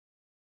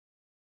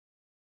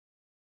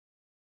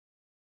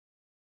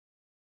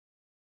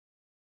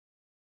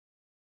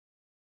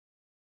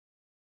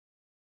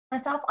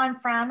Myself, I'm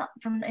Fran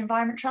from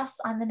Environment Trust.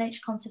 I'm the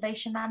Nature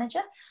Conservation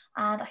Manager,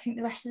 and I think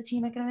the rest of the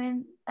team are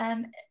going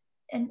to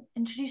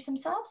introduce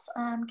themselves.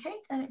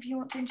 Kate, and if you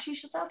want to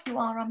introduce yourself, you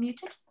are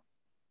unmuted.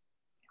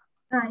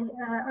 Hi,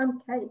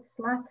 I'm Kate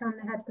Slack. I'm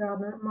the head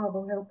gardener at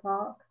Marble Hill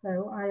Park,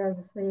 so I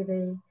oversee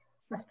the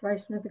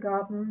restoration of the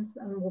gardens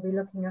and will be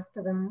looking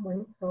after them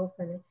when it's all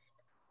finished.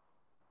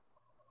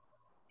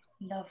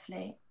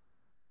 Lovely.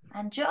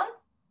 And John?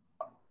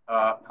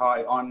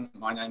 Hi,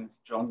 my name's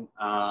John.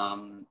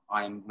 I'm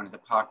one of the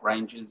park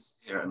rangers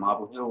here at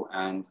Marble Hill,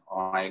 and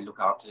I look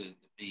after the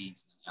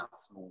bees in our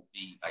small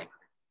bee apiary.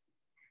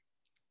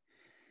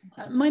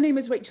 My name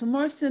is Rachel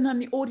Morrison. I'm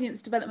the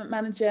Audience Development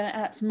Manager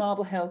at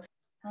Marble Hill.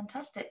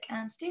 Fantastic.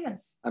 And Stephen?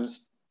 I'm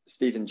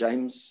Stephen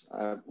James.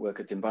 I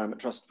work at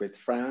Environment Trust with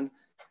Fran,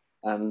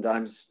 and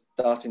I'm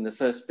starting the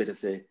first bit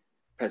of the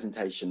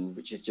presentation,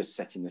 which is just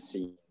setting the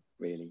scene,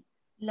 really.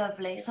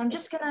 Lovely. So I'm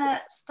just going to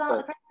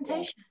start the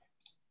presentation.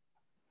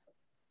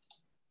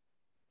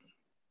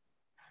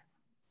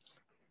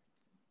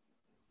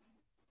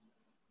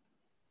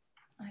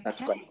 Okay.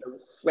 That's great. So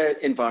we're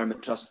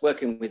Environment Trust,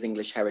 working with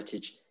English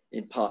Heritage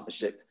in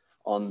partnership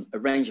on a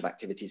range of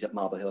activities at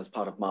Marble Hill as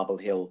part of Marble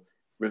Hill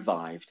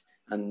Revived,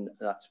 and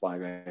that's why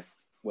we're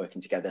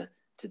working together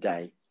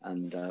today.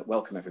 And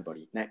welcome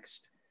everybody.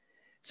 Next.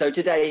 So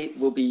today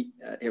we'll be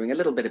hearing a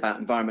little bit about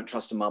Environment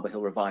Trust and Marble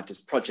Hill Revived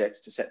as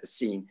projects to set the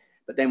scene,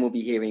 but then we'll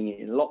be hearing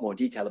in a lot more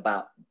detail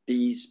about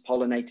bees,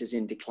 pollinators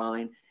in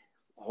decline,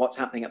 what's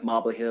happening at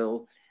Marble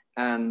Hill,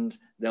 and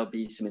there'll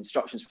be some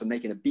instructions for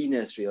making a bee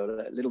nursery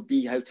or a little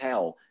bee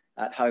hotel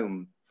at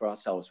home for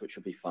ourselves, which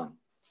will be fun.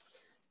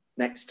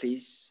 Next,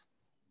 please.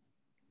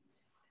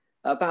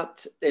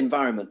 About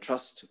Environment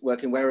Trust, we're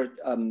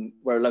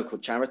a local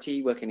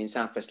charity working in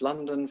Southwest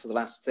London for the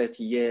last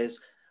 30 years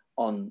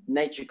on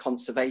nature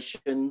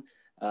conservation.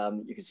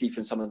 You can see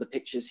from some of the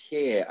pictures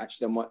here,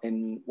 actually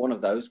in one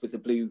of those with the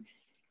blue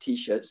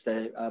t-shirts,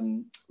 they're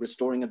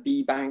restoring a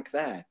bee bank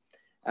there.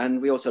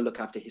 And we also look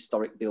after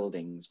historic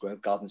buildings,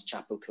 Grove Gardens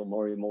Chapel,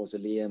 Kilmorey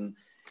Mausoleum,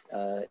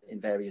 in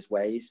various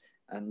ways.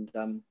 And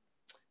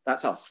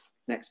that's us.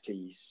 Next,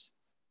 please.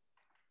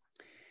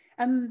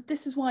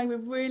 This is why we're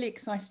really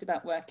excited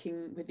about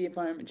working with the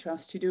Environment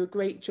Trust, who do a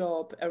great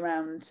job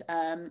around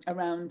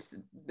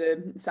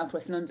the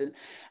Southwest London.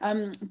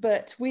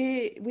 But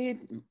we're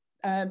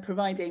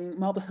providing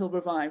Marble Hill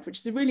Revive, which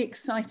is a really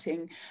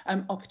exciting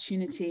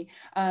opportunity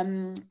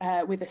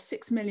with a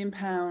 £6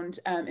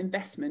 million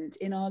investment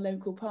in our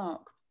local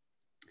park.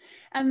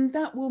 And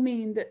that will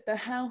mean that the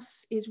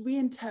house is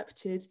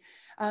reinterpreted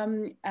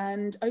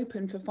and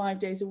open for 5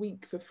 days a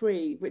week for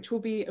free, which will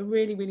be a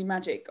really, really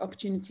magic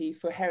opportunity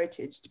for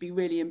heritage to be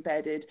really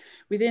embedded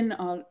within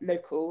our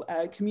local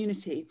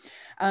community.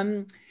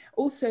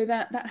 Also,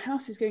 that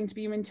house is going to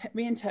be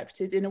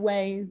reinterpreted in a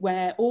way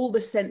where all the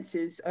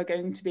senses are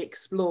going to be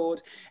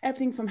explored,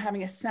 everything from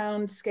having a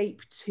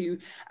soundscape to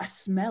a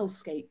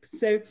smellscape.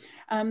 So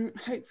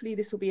hopefully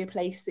this will be a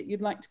place that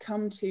you'd like to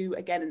come to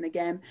again and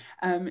again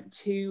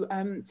to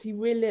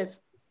relive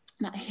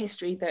that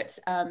history that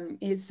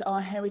is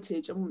our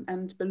heritage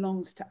and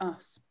belongs to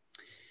us.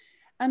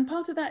 And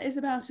part of that is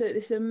about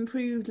this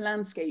improved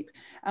landscape.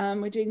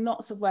 We're doing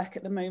lots of work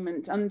at the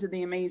moment under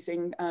the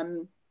amazing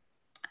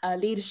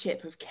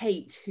leadership of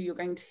Kate, who you're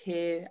going to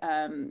hear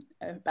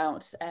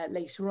about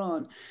later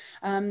on.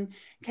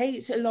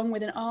 Kate, along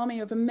with an army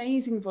of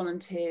amazing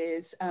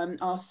volunteers,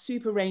 our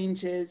super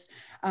rangers,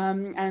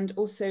 and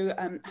also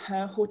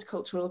her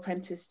horticultural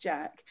apprentice,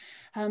 Jack,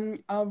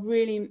 are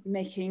really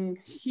making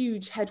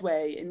huge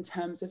headway in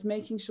terms of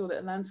making sure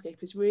that the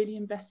landscape is really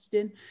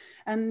invested in.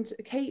 And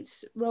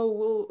Kate's role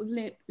will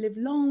live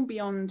long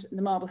beyond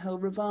the Marble Hill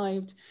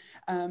Revived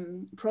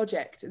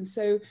project. And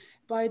so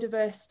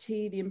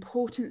biodiversity, the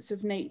importance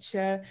of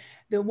nature,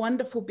 the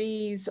wonderful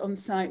bees on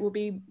site will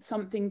be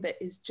something that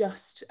is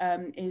just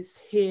is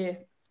here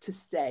to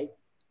stay.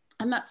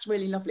 And that's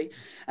really lovely.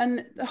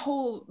 And the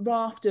whole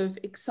raft of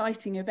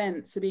exciting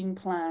events are being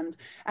planned.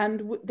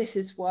 And this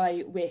is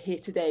why we're here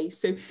today.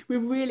 So we're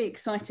really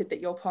excited that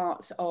you're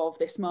part of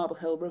this Marble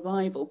Hill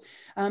Revival.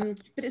 But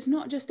it's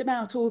not just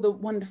about all the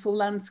wonderful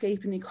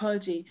landscape and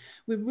ecology.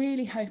 We're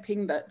really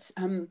hoping that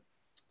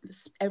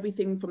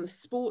everything from the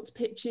sports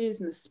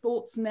pitches and the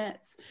sports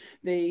nets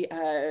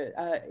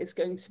is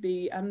going to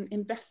be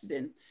invested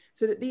in,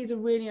 so that these are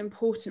really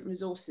important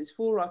resources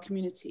for our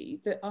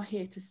community that are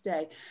here to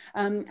stay.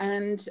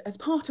 And as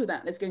part of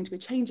that, there's going to be a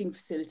changing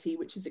facility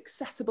which is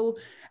accessible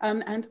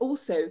and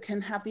also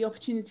can have the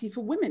opportunity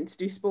for women to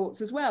do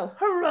sports as well.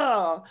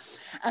 Hurrah!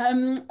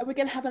 We're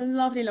going to have a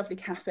lovely, lovely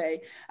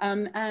cafe.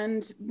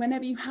 And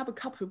whenever you have a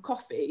cup of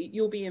coffee,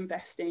 you'll be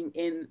investing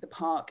in the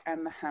park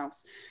and the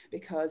house,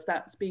 because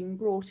that's being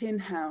brought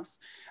in-house.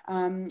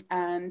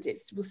 And it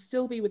will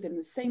still be within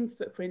the same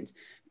footprint,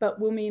 but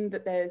will mean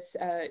that there's,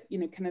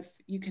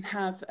 you can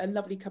have a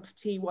lovely cup of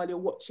tea while you're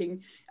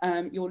watching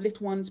your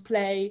little ones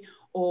play,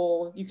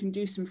 or you can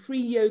do some free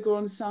yoga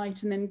on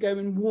site and then go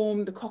and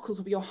warm the cockles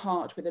of your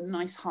heart with a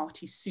nice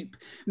hearty soup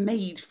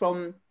made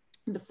from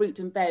the fruit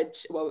and veg,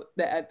 well,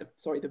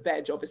 sorry, the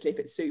veg, obviously, if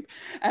it's soup,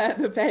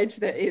 the veg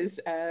that is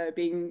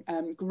being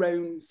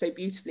grown so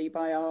beautifully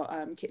by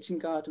our kitchen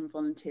garden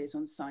volunteers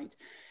on site.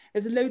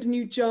 There's a load of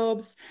new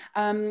jobs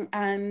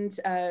and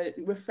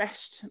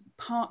refreshed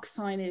park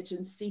signage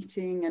and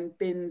seating and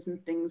bins and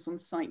things on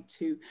site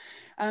too.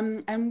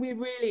 And we're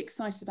really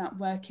excited about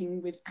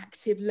working with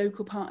active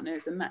local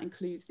partners, and that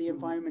includes the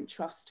Environment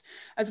Trust,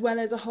 as well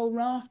as a whole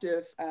raft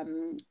of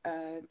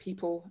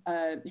people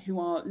who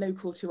are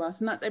local to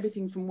us. And that's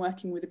everything from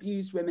working with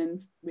abused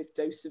women with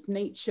Dose of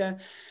Nature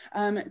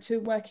to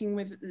working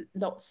with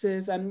lots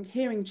of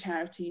hearing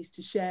charities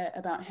to share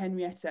about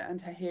Henrietta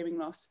and her hearing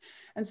loss,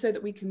 and so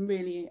that we can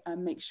really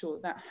make sure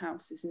that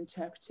house is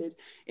interpreted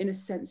in a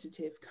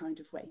sensitive kind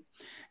of way.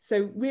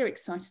 So we're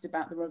excited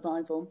about the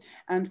revival,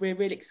 and we're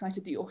really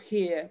excited that you're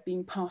here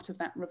being part of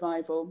that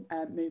revival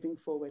moving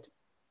forward.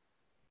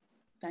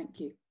 Thank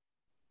you.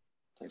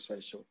 Thanks,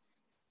 Rachel.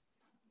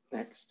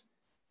 Next.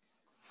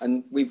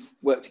 And we've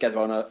worked together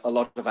on a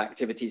lot of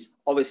activities.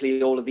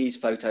 Obviously, all of these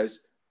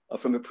photos are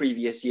from a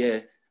previous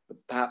year,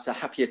 perhaps a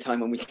happier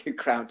time when we could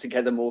crowd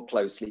together more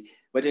closely.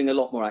 We're doing a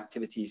lot more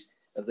activities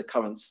of the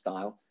current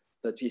style,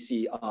 but you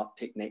see art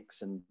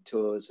picnics and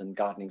tours and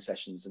gardening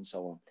sessions and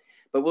so on.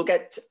 But we'll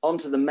get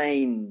onto the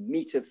main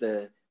meat of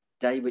the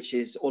day, which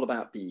is all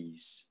about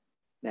bees.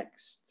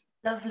 Next.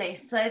 Lovely.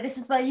 So this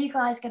is where you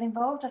guys get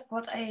involved. I've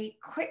got a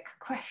quick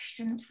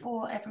question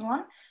for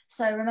everyone.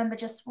 So remember,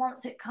 just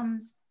once it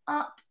comes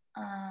up,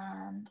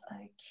 and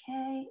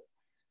okay,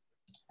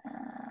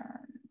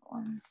 and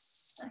 1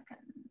 second.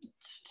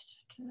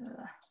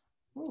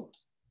 Ooh,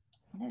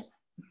 no.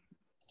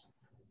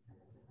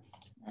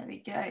 There we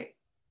go.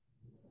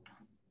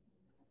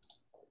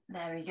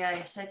 There we go.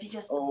 So if you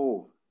just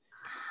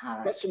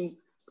question,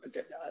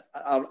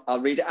 I'll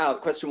read it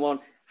out. Question 1: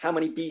 how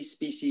many bee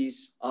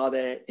species are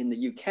there in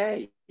the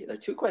UK? There are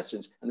 2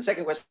 questions. And the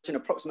second question: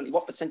 approximately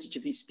what percentage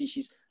of these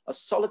species are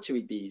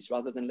solitary bees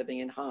rather than living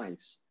in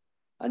hives?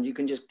 And you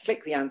can just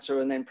click the answer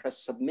and then press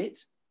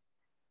submit.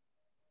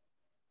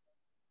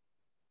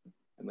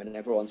 And when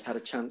everyone's had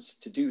a chance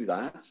to do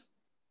that,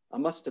 I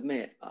must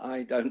admit,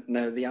 I don't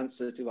know the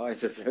answer to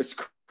either of those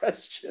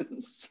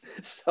questions.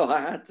 So I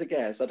had to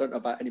guess. I don't know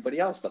about anybody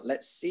else, but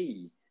let's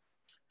see.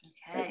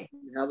 Okay. Let's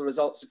see how the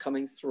results are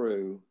coming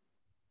through.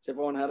 Has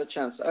everyone had a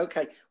chance?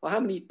 Okay. Well, how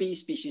many bee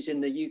species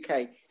in the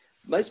UK?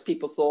 Most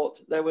people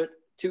thought there were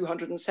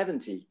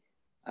 270.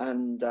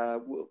 And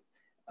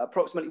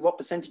approximately what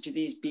percentage of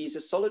these bees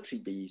are solitary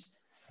bees?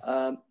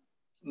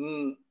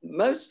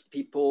 Most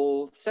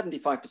people,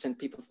 75%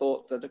 people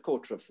thought that a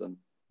quarter of them.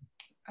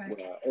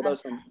 Okay. Although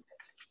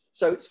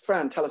so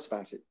Fran, tell us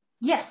about it.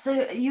 Yes,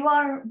 so you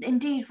are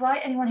indeed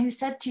right. Anyone who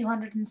said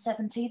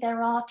 270,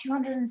 there are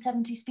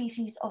 270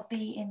 species of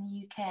bee in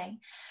the UK,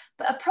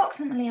 but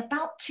approximately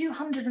about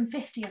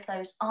 250 of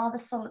those are the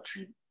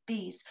solitary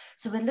bees.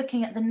 So we're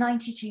looking at the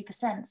 92%.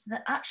 So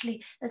that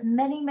actually there's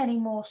many, many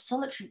more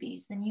solitary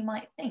bees than you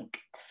might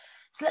think.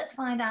 So let's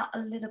find out a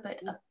little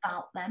bit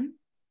about them.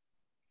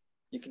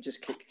 You can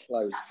just click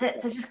close. That's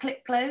it. So just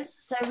click close.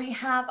 So we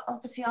have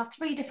obviously our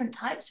 3 different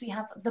types. We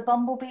have the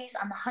bumblebees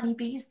and the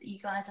honeybees that you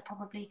guys are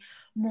probably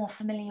more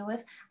familiar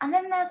with. And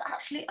then there's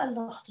actually a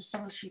lot of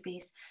solitary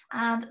bees,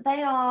 and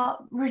they are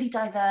really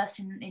diverse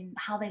in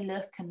how they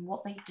look and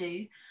what they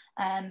do.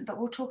 But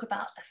we'll talk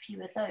about a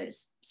few of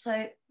those.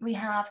 So we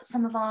have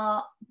some of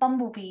our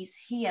bumblebees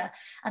here,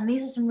 and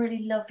these are some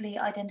really lovely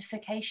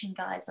identification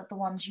guides of the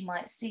ones you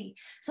might see.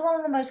 So one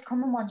of the most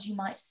common ones you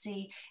might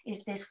see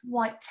is this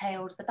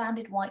white-tailed, the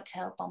banded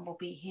white-tailed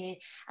bumblebee here,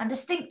 and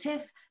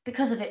distinctive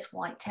because of its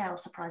white tail,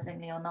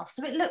 surprisingly enough.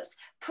 So it looks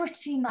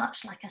pretty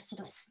much like a sort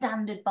of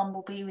standard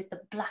bumblebee with the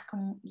black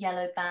and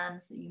yellow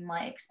bands that you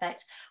might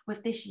expect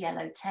with this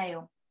yellow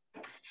tail.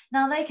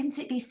 Now they can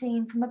be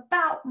seen from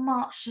about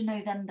March to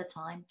November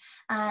time,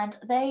 and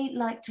they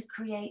like to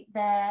create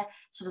their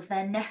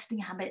nesting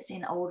habits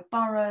in old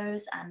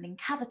burrows and in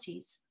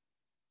cavities.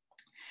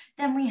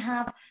 Then we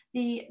have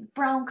the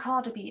brown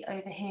carder bee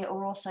over here,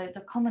 or also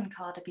the common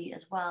carder bee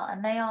as well,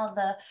 and they are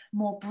the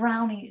more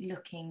browny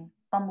looking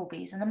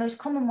bumblebees, and the most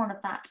common one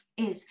of that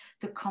is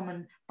the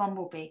common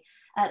bumblebee,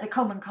 the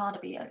common carder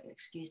bee,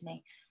 excuse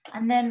me.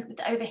 And then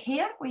over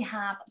here we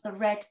have the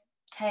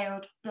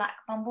red-tailed black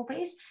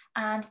bumblebees,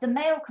 and the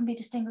male can be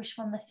distinguished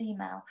from the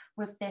female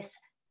with this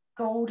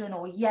golden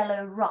or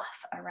yellow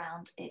ruff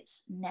around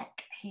its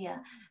neck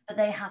here, but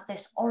they have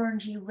this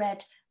orangey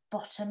red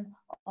bottom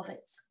of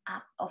its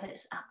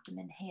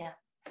abdomen here.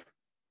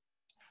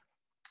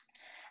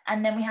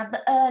 And then we have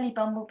the early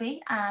bumblebee,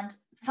 and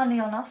funnily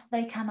enough,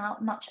 they come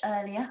out much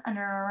earlier and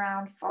are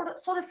around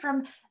sort of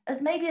from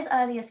maybe as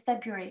early as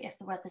February if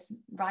the weather's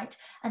right,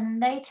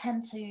 and they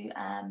tend to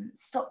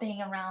stop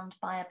being around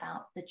by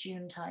about the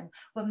June time,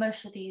 where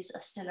most of these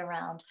are still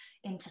around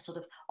into sort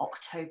of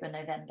October,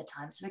 November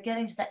time. So we're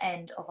getting to the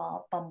end of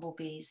our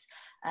bumblebees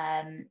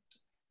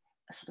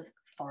sort of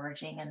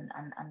foraging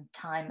and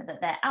time that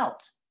they're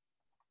out.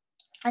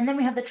 And then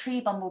we have the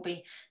tree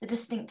bumblebee, the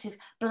distinctive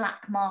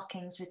black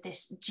markings with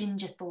this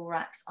ginger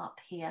thorax up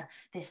here,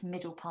 this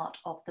middle part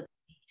of the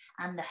bee,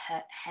 and the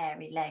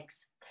hairy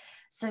legs.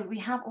 So we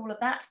have all of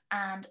that,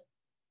 and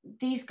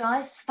these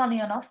guys, funny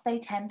enough, they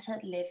tend to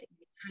live in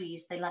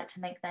trees. They like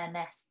to make their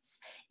nests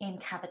in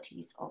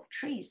cavities of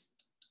trees.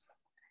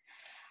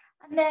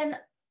 And then,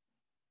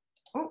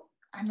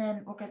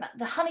 we'll go back.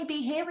 The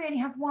honeybee here, we only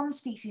have one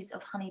species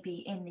of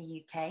honeybee in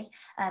the UK,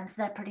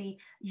 so they're pretty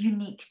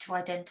unique to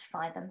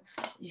identify them,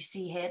 you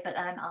see here, but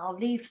I'll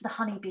leave the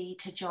honeybee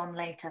to John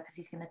later because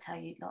he's going to tell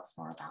you lots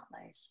more about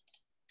those.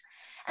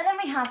 And then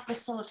we have the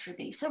solitary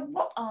bee. So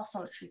what are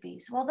solitary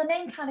bees? Well, the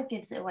name kind of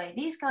gives it away.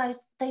 These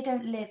guys, they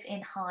don't live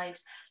in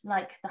hives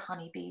like the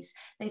honeybees.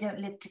 They don't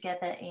live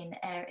together in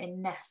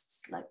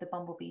nests like the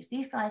bumblebees.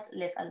 These guys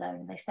live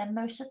alone. They spend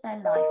most of their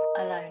life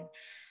alone.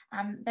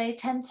 And they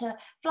tend to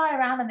fly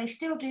around, and they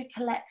still do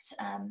collect,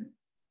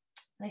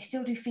 they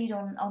still do feed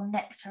on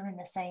nectar in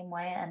the same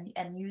way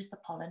and use the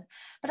pollen.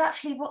 But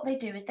actually what they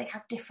do is they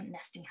have different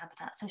nesting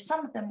habitats. So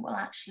some of them will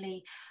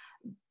actually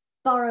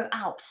burrow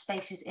out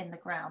spaces in the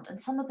ground,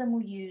 and some of them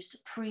will use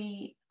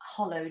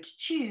pre-hollowed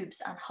tubes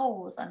and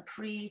holes and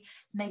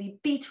maybe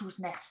beetles'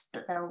 nests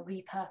that they'll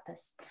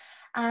repurpose.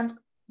 And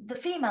the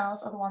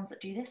females are the ones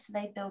that do this, so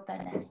they build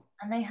their nest,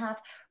 and they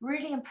have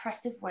really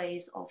impressive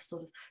ways of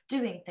sort of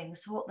doing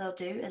things. So what they'll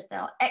do is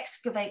they'll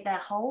excavate their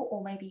hole,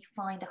 or maybe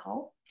find a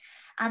hole,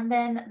 and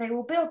then they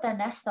will build their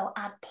nest. They'll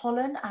add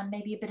pollen and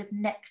maybe a bit of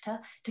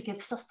nectar to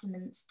give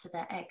sustenance to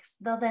their eggs.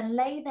 They'll then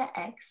lay their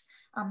eggs,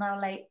 and they'll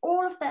lay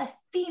all of their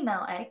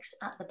female eggs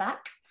at the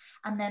back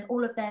and then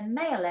all of their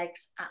male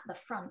eggs at the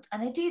front.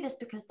 And they do this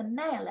because the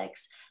male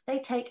eggs, they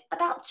take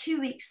about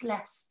 2 weeks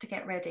less to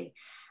get ready.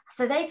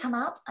 So they come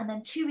out, and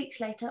then 2 weeks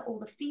later, all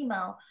the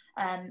female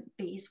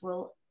bees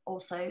will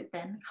also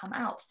then come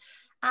out.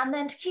 And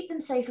then to keep them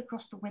safe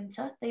across the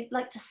winter, they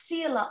like to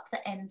seal up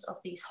the ends of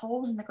these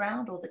holes in the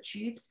ground, or the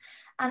tubes.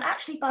 And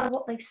actually by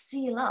what they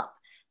seal up,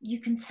 you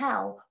can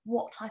tell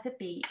what type of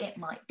bee it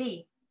might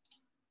be.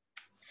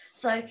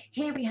 So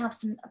here we have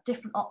some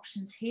different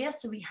options here.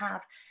 So we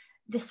have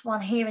this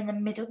one here in the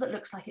middle that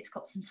looks like it's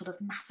got some sort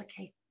of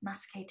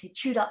masticated,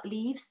 chewed up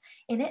leaves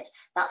in it.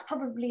 That's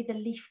probably the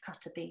leaf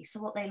cutter bee. So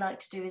what they like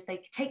to do is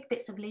they take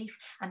bits of leaf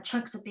and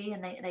chunks of bee,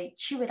 and they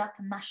chew it up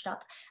and mash it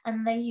up,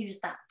 and they use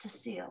that to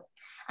seal.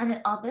 And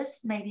then others,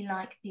 maybe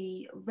like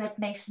the red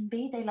mason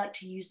bee, they like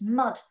to use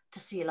mud to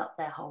seal up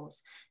their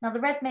holes. Now the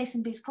red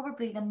mason bee is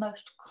probably the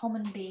most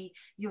common bee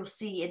you'll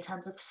see in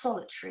terms of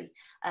solitary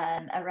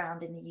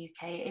around in the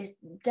UK. It is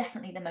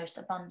definitely the most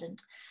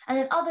abundant. And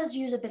then others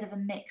use a bit of a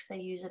mix. They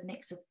use a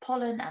mix of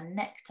pollen and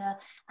nectar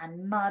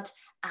and mud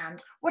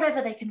and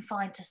whatever they can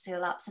find to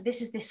seal up. So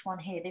this is this one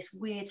here, this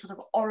weird sort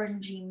of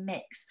orangey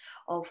mix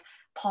of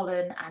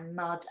pollen and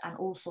mud and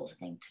all sorts of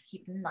things to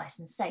keep them nice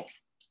and safe.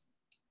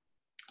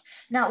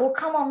 Now we'll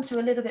come on to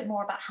a little bit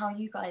more about how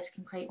you guys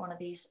can create one of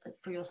these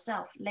for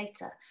yourself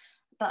later.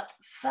 But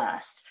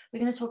first, we're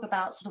going to talk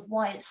about sort of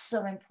why it's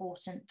so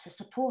important to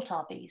support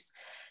our bees.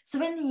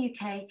 So in the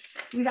UK,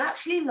 we've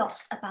actually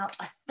lost about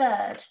a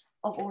third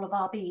of all of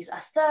our bees. A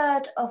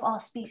third of our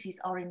species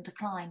are in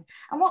decline.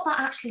 And what that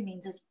actually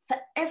means is for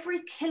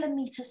every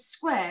kilometre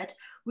squared,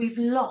 we've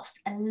lost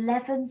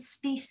 11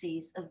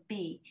 species of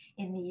bee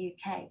in the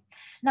UK.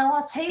 Now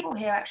our table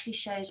here actually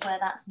shows where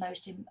that's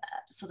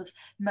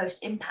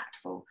most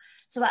impactful.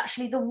 So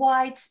actually the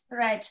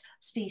widespread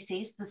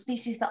species, the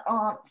species that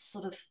aren't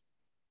sort of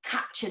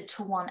captured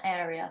to one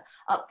area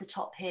up the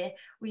top here,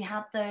 we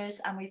had those,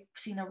 and we've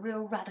seen a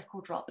real radical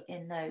drop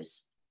in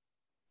those.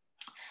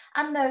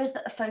 And those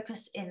that are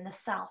focused in the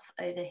south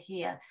over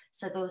here.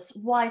 So those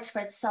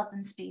widespread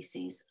southern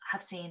species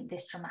have seen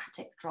this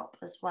dramatic drop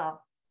as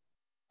well.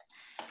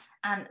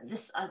 And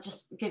this, I'll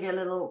just give you a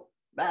little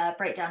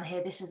breakdown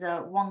here. This is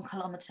a 1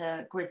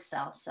 kilometre grid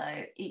cell. So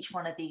each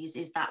one of these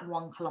is that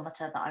 1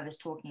 kilometre that I was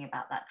talking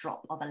about, that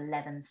drop of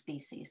 11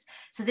 species.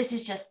 So this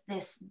is just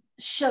this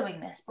showing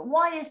this. But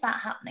why is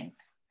that happening?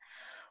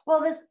 Well,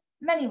 there's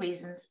many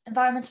reasons.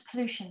 Environmental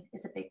pollution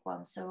is a big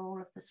one. So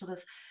all of the sort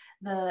of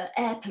the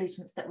air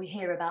pollutants that we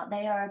hear about,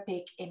 they are a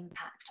big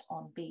impact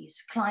on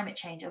bees. Climate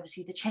change,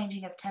 obviously, the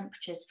changing of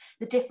temperatures,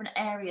 the different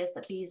areas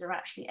that bees are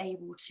actually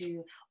able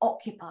to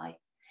occupy.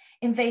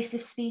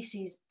 Invasive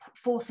species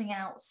forcing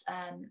out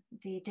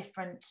the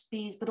different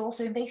bees, but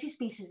also invasive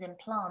species in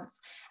plants,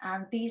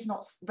 and bees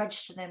not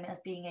register them as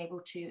being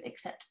able to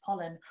accept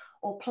pollen,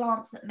 or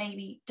plants that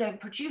maybe don't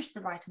produce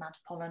the right amount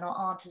of pollen or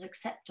aren't as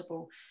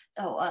acceptable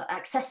or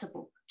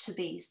accessible to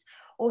bees.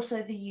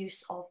 Also the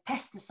use of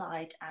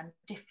pesticide and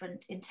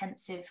different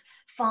intensive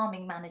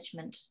farming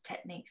management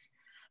techniques,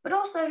 but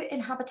also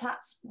in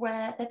habitats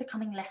where they're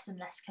becoming less and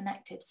less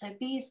connected. So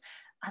bees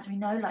as we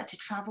know, like to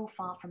travel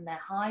far from their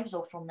hives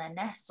or from their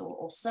nests,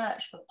 or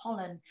search for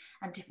pollen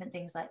and different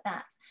things like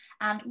that.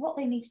 And what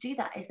they need to do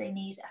that is they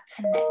need a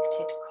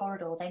connected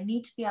corridor. They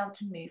need to be able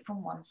to move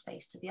from one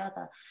space to the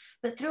other.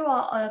 But through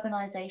our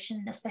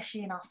urbanization,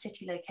 especially in our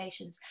city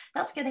locations,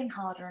 that's getting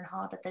harder and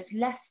harder. There's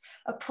less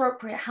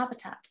appropriate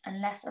habitat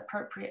and less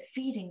appropriate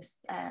feeding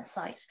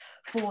sites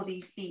for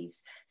these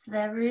bees. So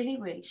they're really,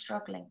 really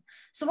struggling.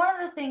 So one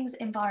of the things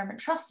Environment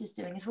Trust is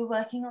doing is we're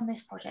working on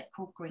this project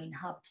called Green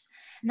Hubs.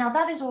 Now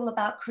that is all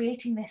about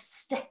creating this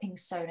stepping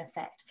stone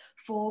effect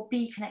for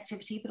bee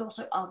connectivity, but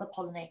also other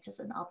pollinators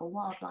and other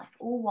wildlife.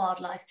 All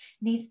wildlife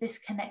needs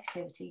this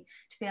connectivity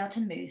to be able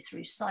to move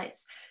through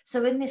sites.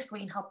 So in this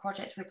Green Hub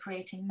project, we're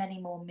creating many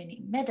more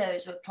mini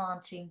meadows. We're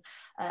planting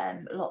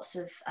lots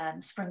of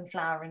spring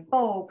flowering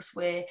bulbs.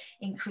 We're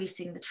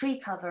increasing the tree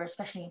cover,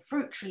 especially in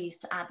fruit trees,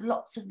 to add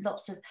lots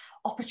of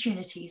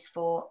opportunities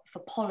for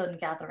pollen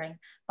gathering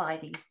by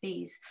these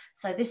bees.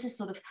 So this is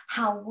sort of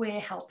how we're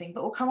helping,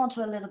 but we'll come on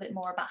to a little bit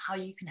more about how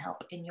you can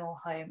help in your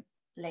home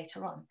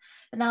later on.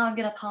 But now I'm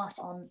going to pass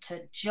on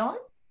to John,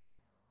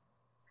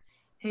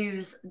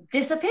 who's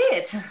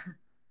disappeared.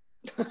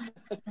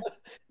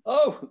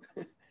 Oh,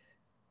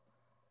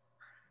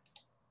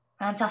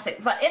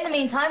 fantastic. But in the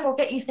meantime, we'll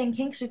get you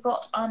thinking, because we've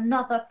got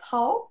another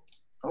poll.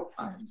 Oh,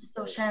 I'm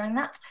still sharing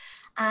that.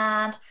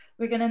 And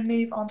we're going to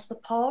move on to the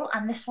poll,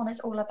 and this one is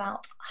all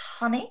about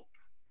honey.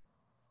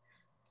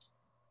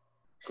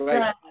 great.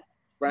 So,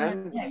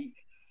 Fran,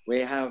 we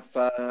have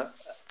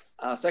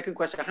our second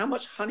question. How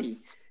much honey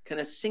can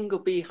a single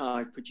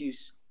beehive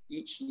produce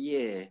each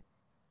year?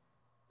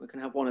 We can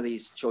have one of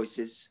these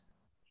choices.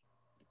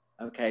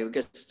 Okay, we've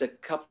got just a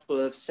couple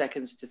of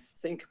seconds to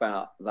think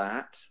about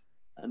that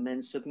and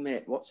then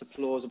submit. What's a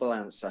plausible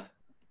answer?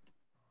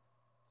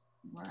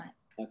 right.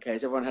 Okay,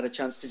 has everyone had a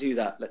chance to do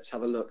that? Let's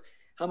have a look.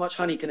 How much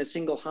honey can a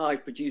single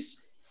hive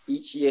produce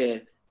each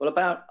year? Well,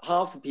 about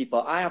half the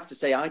people, I have to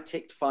say, I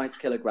ticked 5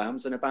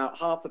 kilograms, and about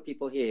half the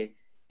people here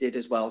did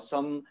as well.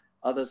 Some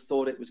others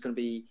thought it was going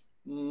to be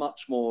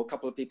much more. A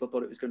couple of people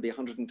thought it was going to be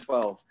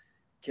 112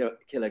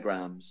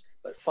 kilograms,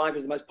 but 5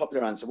 is the most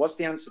popular answer. What's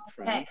the answer,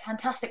 Fran? Okay,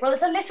 fantastic. Well,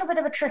 it's a little bit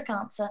of a trick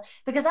answer,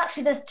 because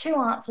actually there's 2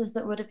 answers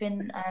that would have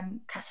been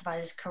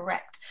classified as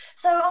correct.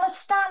 So on a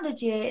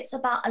standard year, it's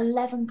about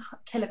 11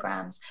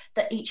 kilograms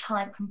that each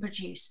hive can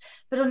produce.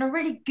 But on a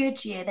really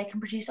good year, they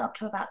can produce up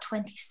to about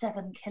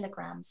 27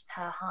 kilograms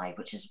per hive,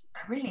 which is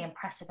a really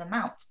impressive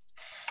amount.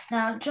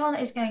 Now, John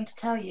is going to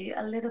tell you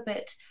a little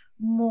bit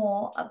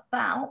more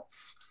about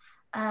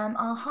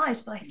our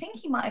hives, but I think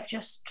he might have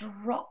just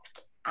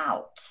dropped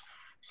out.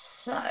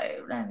 So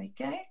there we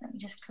go. Let me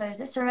just close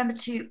this. So remember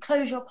to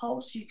close your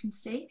poll so you can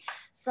see.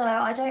 So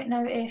I don't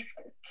know if,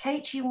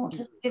 Kate, you want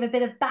to give a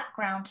bit of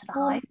background to the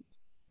hive?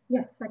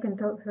 Yes, I can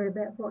talk through a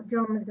bit of what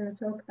John was going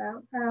to talk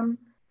about.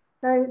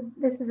 So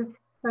this is a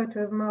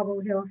photo of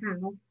Marble Hill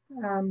House.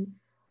 And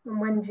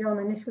when John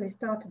initially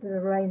started as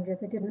a ranger,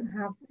 they didn't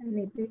have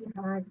any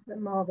beehives at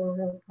Marble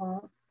Hill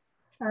Park.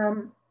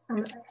 And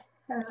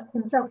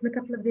himself and a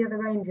couple of the other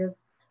rangers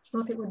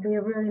thought it would be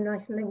a really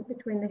nice link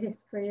between the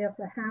history of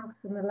the house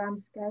and the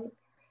landscape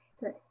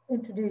to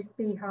introduce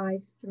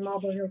beehives to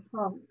Marble Hill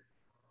Park.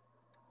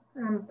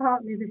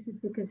 Partly this is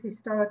because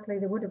historically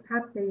they would have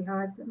had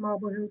beehives at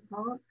Marble Hill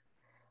Park,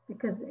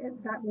 because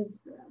that was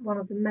one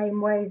of the main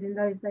ways in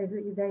those days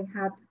that they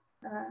had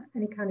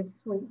any kind of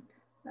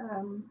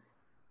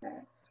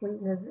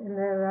sweeteners in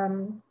their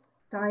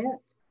diet.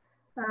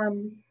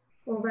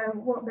 Although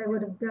what they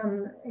would have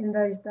done in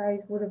those days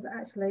would have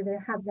actually, they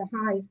had the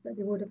hives, but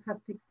they would have had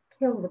to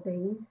kill the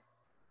bees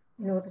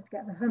in order to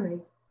get the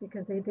honey,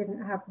 because they didn't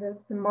have the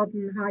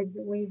modern hives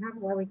that we have,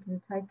 where we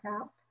can slide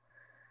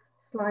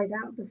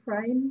out the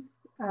frames.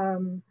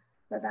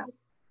 But that's,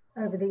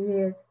 over the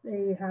years,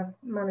 they have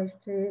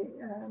managed to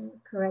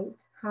create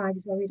hives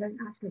where we don't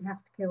actually have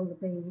to kill the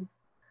bees.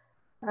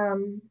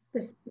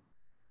 This is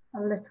a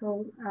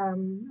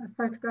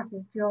photograph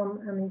of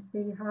John and his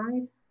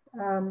beehives,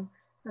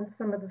 and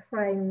some of the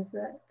frames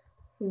that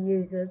he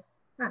uses.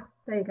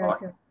 There you go,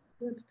 John.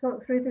 You want to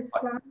talk through this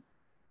slide?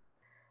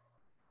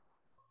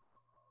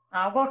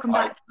 Welcome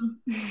back.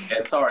 Yeah,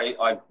 sorry,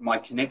 my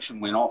connection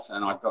went off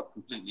and I got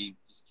completely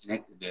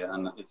disconnected there,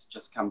 and it's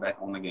just come back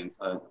on again,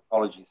 so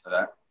apologies for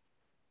that.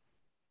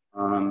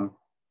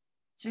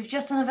 So we've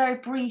just done a very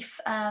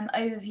brief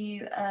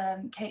overview,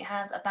 Kate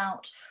has,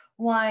 about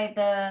why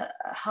the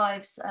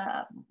hives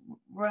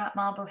were at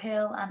Marble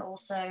Hill, and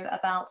also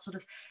about sort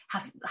of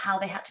how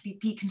they had to be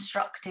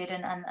deconstructed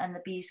and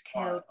the bees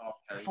killed. Oh,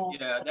 okay. Before.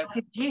 Yeah, that's a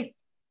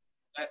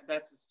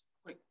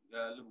quick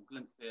little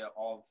glimpse there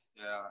of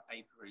the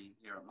apiary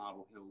here at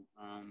Marble Hill,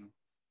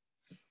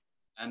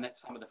 and that's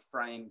some of the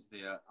frames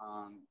there.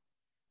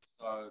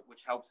 So,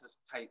 which helps us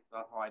take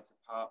the hives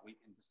apart. We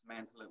can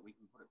dismantle it, we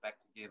can put it back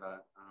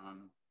together.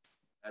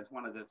 As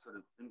one of the sort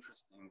of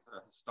interesting sort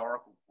of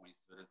historical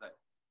points to it is that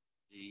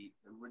the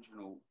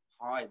original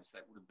hives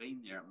that would have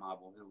been there at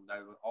Marble Hill, they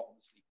were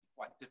obviously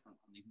quite different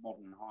from these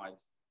modern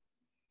hives.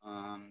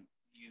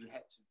 you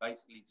had to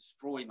basically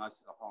destroy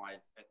most of the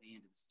hive at the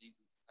end of the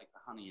season to take the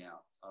honey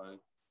out. So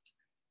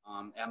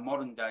our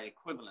modern day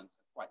equivalents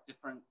are quite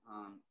different.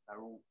 They're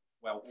all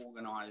well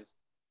organized.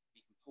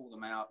 We can pull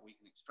them out, we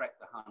can extract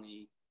the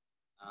honey,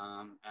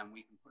 and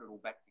we can put it all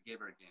back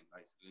together again,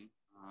 basically.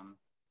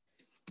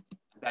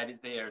 That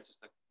is there, it's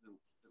just a little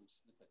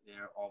snippet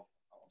there of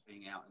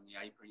being out in the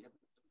apiary. Have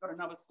you got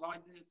another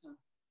slide there?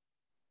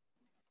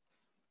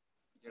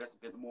 Yeah, that's a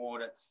bit more.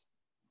 That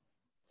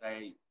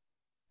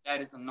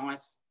is a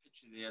nice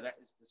picture there. That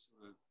is the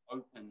sort of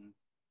open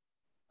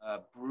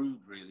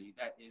brood, really.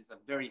 That is a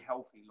very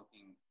healthy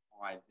looking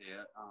hive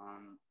there.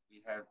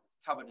 It's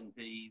covered in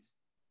bees.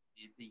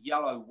 The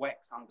yellow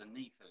wax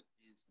underneath it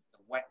is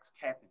a wax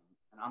capping,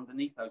 and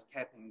underneath those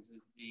cappings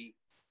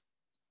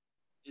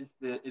is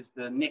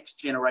the next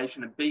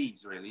generation of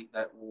bees, really,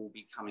 that will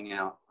be coming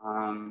out.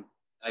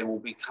 They will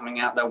be coming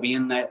out. They'll be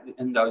in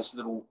those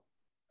little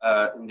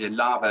in their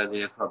larvae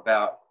there for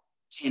about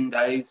 10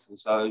 days or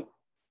so,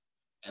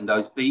 and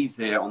those bees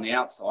there on the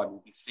outside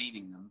will be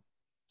feeding them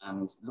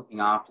and looking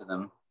after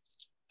them.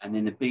 And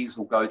then the bees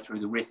will go through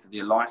the rest of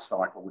their life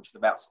cycle, which is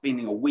about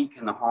spending a week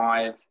in the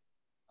hive,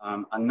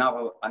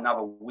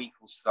 another week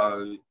or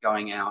so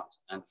going out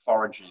and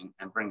foraging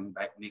and bringing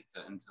back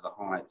nectar into the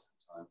hives.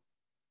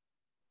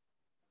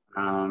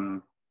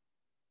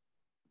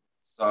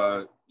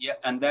 So yeah,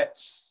 and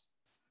that's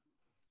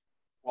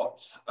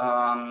what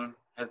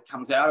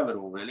comes out of it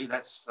all, really.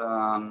 That's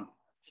a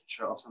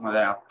picture of some of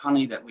our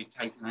honey that we've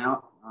taken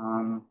out.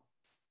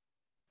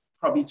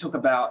 Probably took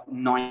about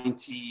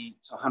 90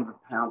 to 100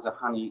 pounds of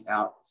honey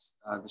out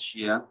this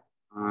year.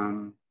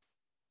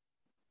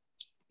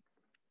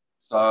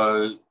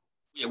 So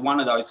yeah,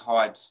 one of those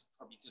hives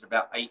probably did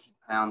about 80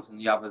 pounds and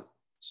the other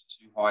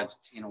two hives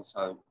 10 or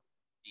so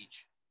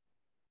each.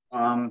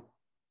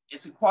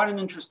 It's quite an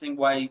interesting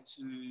way it's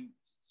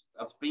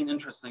been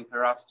interesting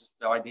for us, just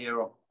the idea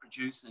of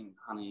producing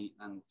honey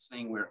and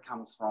seeing where it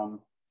comes from,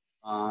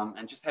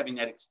 and just having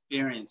that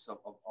experience of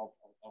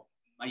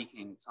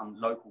making some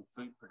local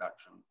food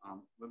production.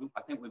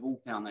 I think we've all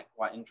found that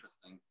quite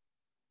interesting,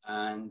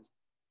 and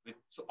we've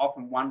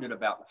often wondered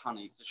about the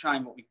honey. It's a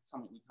shame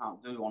something we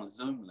can't do on a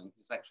Zoom link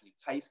is actually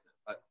taste it,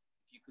 but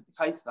if you could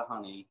taste the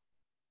honey,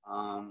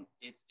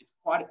 it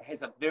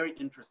has a very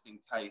interesting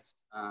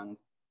taste, and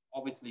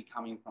obviously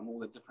coming from all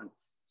the different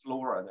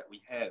flora that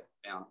we have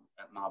down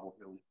at Marble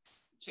Hill,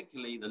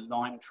 particularly the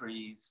lime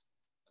trees,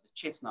 the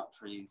chestnut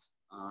trees,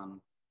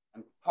 and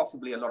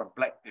possibly a lot of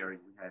blackberry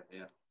we have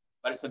there.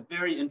 But it's a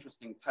very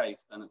interesting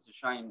taste, and it's a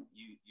shame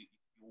you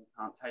all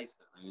can't taste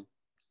it, really.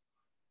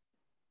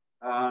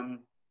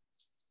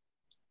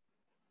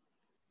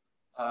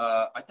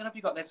 I don't know if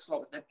you got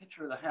that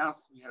picture of the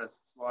house. We had a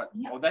slide.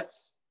 Yep. Oh,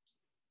 that's...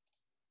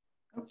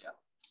 Oh, yeah.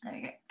 there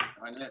you go.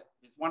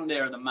 There's one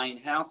there of the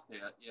main house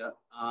there. Yeah.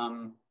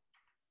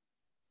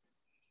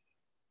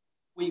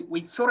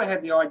 We sort of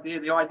had the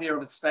idea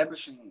of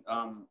establishing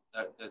the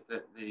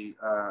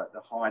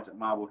hives at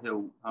Marble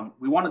Hill.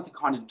 We wanted to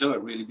kind of do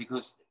it, really,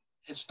 because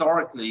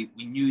historically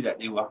we knew that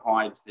there were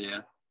hives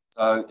there,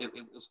 so it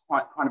was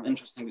quite kind of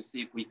interesting to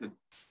see if we could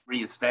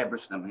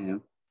re-establish them here.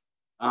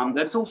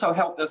 That's also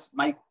helped us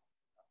make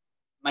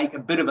a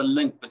bit of a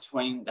link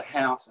between the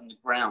house and the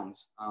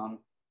grounds.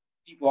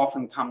 People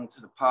often come to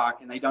the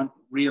park and they don't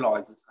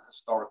realise it's a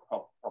historic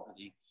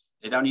property.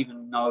 They don't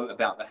even know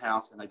about the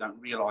house and they don't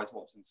realise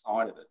what's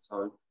inside of it.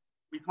 So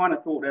we kind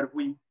of thought that if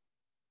we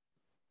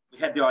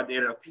had the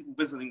idea that if people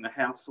visiting the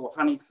house saw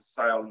honey for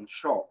sale in the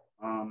shop,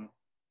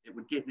 it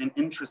would get them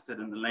interested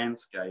in the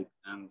landscape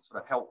and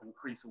sort of help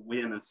increase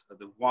awareness of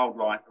the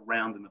wildlife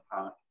around in the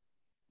park,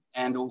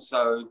 and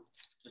also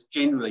just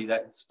generally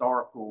that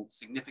historical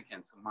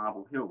significance of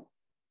Marble Hill.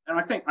 And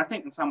I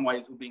think in some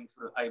ways we're being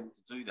sort of able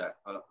to do that,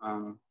 but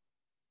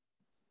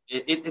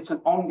it's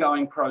an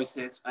ongoing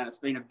process, and it's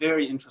been a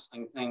very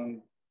interesting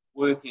thing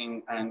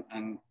working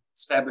and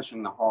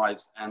establishing the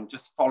hives and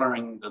just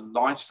following the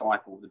life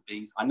cycle of the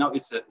bees. I know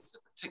it's a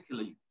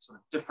particularly sort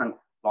of different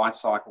life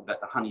cycle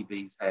that the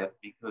honeybees have,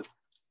 because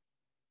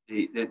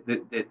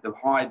the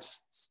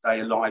hives stay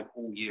alive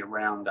all year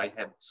round. They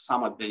have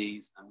summer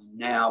bees, and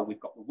now we've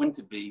got the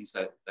winter bees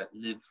that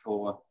live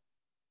for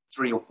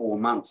 3 or 4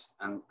 months,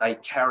 and they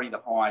carry the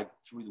hive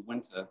through the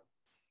winter.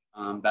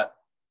 But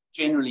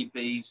generally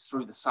bees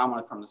through the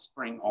summer, from the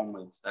spring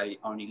onwards, they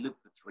only live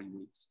for 3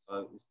 weeks.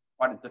 So there's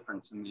quite a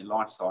difference in their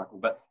life cycle.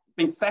 But it's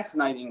been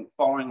fascinating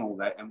following all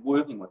that and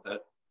working with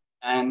it,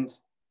 and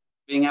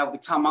being able to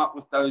come up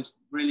with those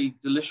really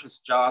delicious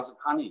jars of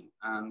honey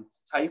and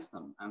taste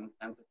them and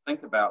to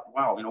think about,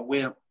 wow, you know,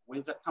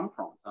 where's that come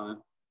from?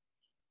 So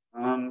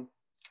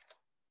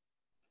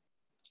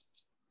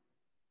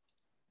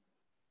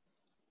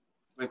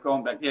we've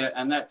gone back there,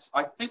 and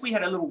I think we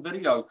had a little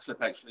video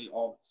clip actually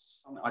of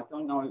something. I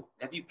don't know.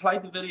 Have you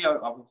played the video?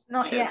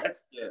 Not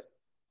yet.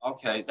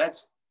 Okay,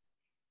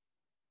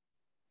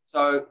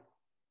 so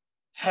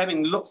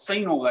having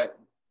seen all that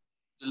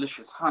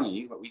delicious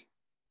honey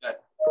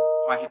that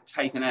I have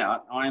taken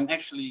out, I am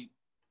actually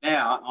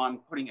now I'm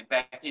putting it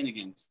back in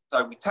again.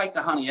 So we take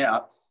the honey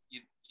out,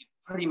 you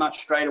pretty much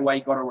straight away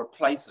got to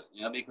replace it,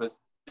 you know,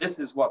 because this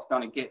is what's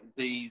going to get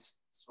bees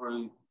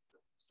through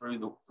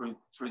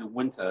the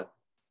winter.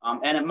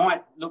 And it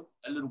might look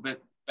a little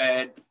bit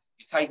bad.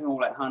 You're taking all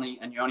that honey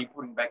and you're only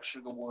putting back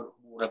sugar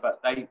water,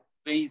 but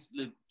bees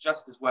live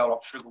just as well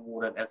off sugar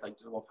water as they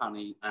do off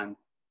honey, and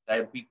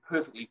they'd be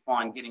perfectly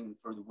fine getting them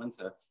through the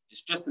winter.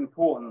 It's just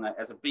important that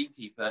as a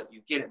beekeeper,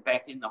 you get it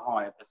back in the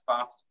hive as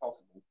fast as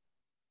possible.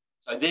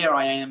 So there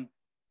I am,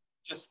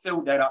 just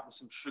filled that up with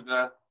some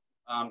sugar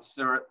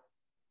syrup,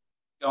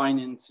 going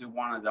into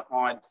one of the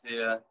hives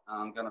there.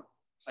 I'm going to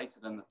place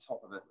it in the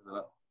top of it.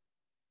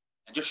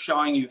 And just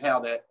showing you how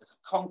that, it's a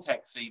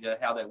contact feeder,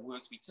 how that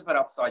works. We tip it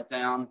upside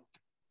down.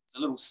 It's a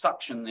little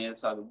suction there,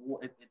 so the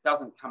water, it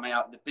doesn't come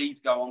out. The bees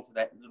go onto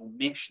that little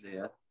mesh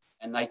there,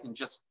 and they can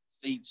just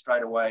feed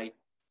straight away,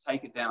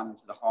 take it down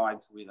into the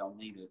hives where they'll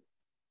need it.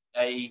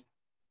 They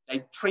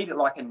treat it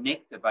like a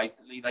nectar,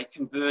 basically. They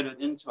convert it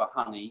into a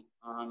honey,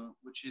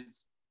 which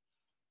is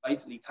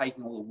basically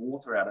taking all the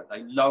water out of it.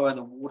 They lower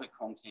the water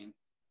content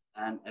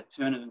and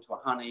turn it into a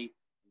honey,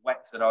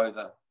 wax it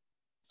over.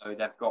 So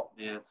they've got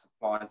their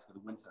supplies for the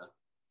winter.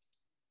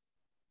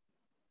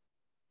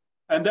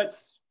 And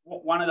that's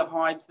one of the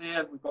hives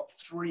there. We've got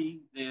 3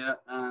 there,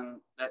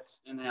 and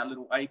that's in our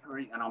little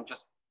apiary, and I'm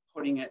just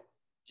putting it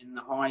in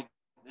the hive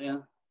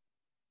there.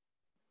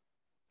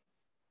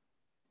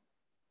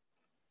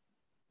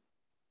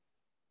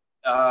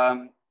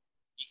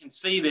 You can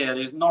see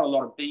there's not a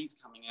lot of bees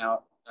coming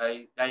out.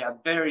 They are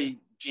very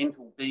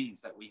gentle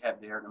bees that we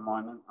have there at the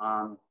moment.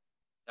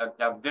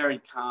 They're very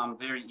calm,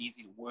 very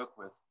easy to work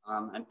with.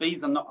 And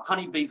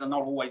honeybees are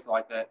not always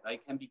like that. They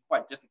can be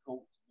quite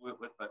difficult to work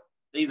with, but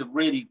these are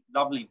really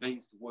lovely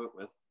bees to work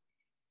with.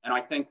 And I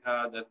think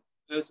the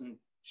person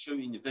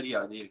shooting the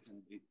video there,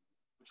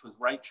 which was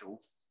Rachel,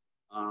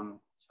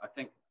 I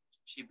think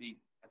she'd be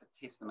a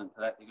testament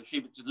to that, because she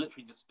was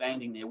literally just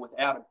standing there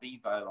without a bee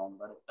veil on,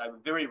 but they were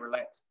very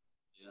relaxed.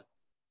 Yeah.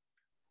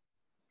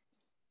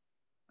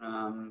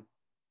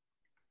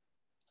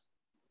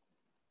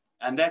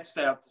 And that's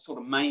our sort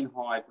of main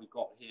hive we've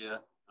got here.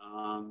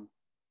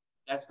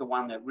 That's the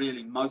one that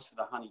really most of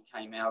the honey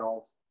came out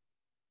of.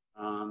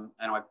 And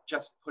I've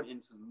just put in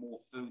some more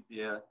food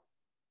there.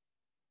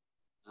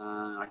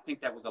 I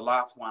think that was the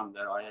last one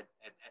that I had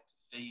to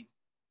feed.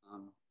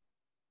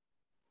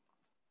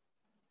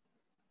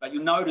 But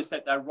you'll notice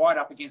that they're right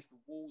up against the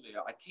wall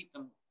there. I keep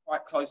them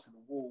quite close to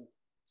the wall.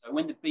 So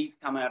when the bees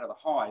come out of the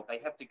hive, they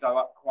have to go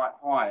up quite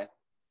high,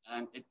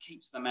 and it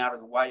keeps them out of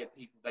the way of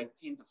people. They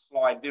tend to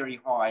fly very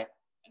high,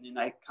 and then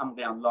they come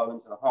down low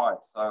into the hive.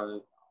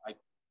 So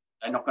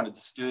they're not going to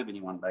disturb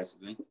anyone,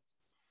 basically.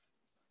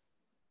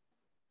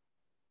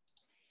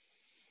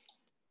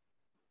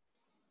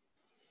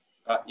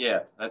 But yeah,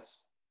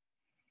 that's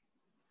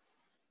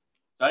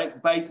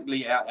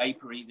basically our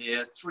apiary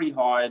there. 3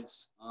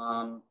 hives.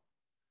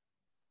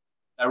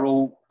 They're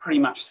all pretty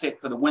much set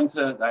for the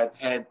winter. They've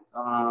had,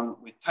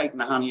 we've taken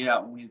the honey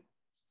out and we've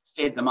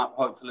fed them up,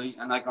 hopefully,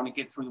 and they're going to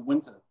get through the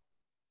winter.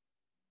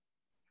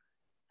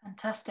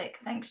 Fantastic.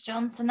 Thanks,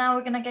 John. So now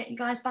we're going to get you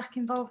guys back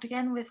involved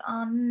again with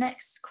our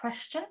next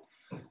question.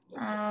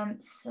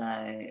 So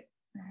there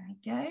we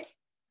go.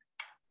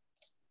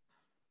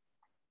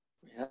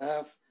 We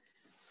have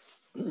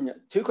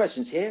 2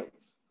 questions here.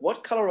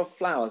 What colour of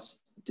flowers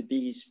do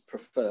bees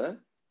prefer?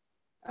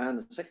 And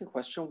the second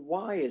question,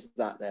 why is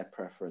that their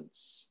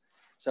preference?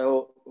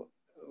 So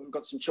we've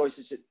got some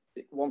choices,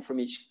 one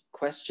from each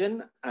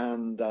question,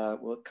 and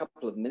we'll a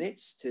couple of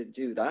minutes to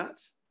do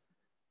that.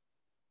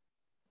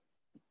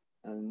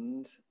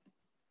 And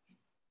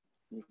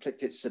you've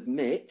clicked it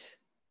submit.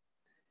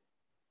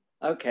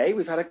 Okay,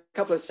 we've had a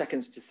couple of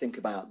seconds to think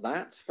about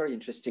that. Very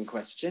interesting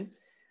question.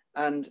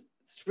 And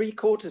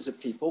 3/4 of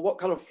people, what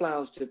colour of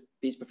flowers do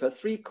bees prefer?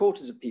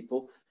 3/4 of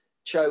people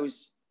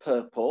chose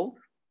purple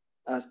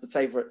as the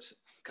favourite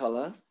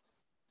colour.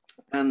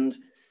 And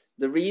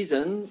the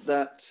reason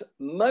that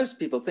most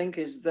people think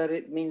is that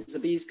it means the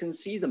bees can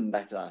see them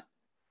better.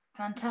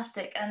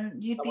 Fantastic,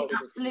 and you'd be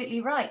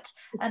absolutely right.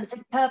 So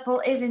purple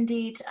is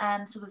indeed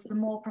sort of the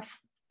more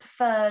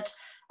preferred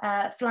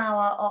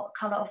flower or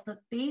colour of the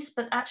bees,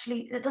 but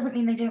actually it doesn't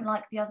mean they don't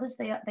like the others.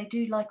 They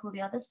do like all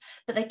the others,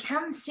 but they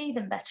can see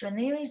them better, and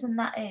the reason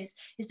that is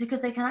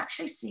because they can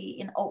actually see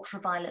in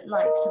ultraviolet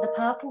light. So the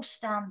purple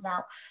stands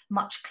out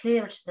much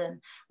clearer to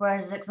them,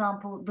 whereas, as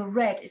example, the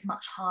red is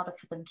much harder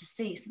for them to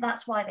see. So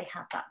that's why they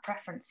have that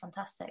preference.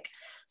 Fantastic.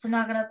 So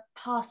now I'm going to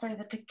pass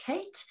over to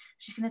Kate.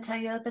 She's going to tell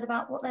you a bit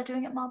about what they're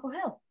doing at Marble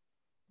Hill.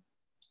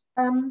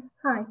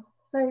 Hi.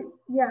 So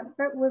yeah,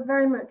 we're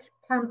very much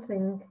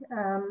planting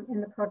in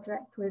the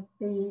project with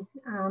bees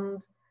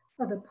and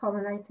other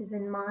pollinators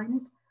in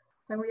mind.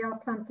 So we are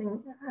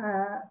planting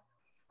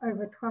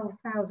over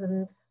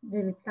 12,000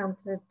 newly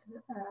planted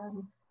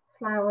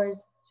flowers,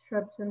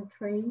 shrubs and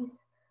trees.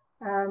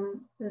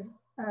 There's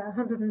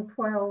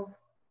 112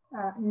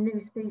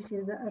 new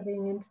species that are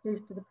being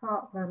introduced to the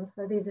parkland.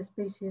 So these are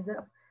species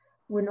that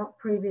were not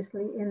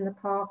previously in the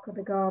park or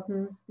the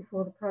gardens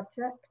before the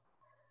project.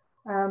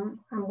 And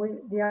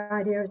the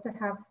idea is to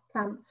have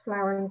plants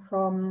flowering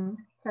from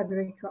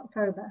February to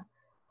October.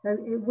 So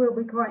it will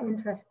be quite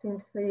interesting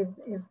to see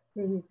if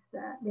these,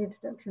 the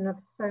introduction of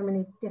so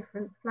many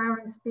different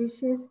flowering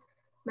species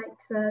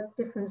makes a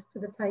difference to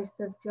the taste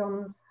of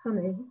John's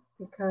honey,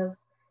 because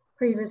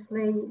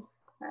previously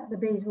the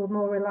bees were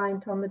more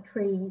reliant on the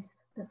trees,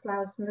 the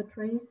flowers from the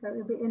trees. So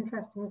it'll be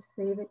interesting to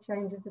see if it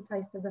changes the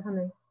taste of the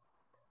honey.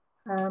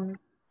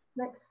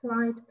 Next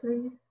slide,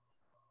 please.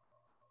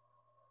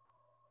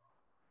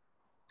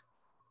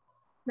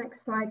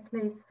 Next slide,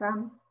 please,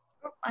 Fran.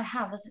 I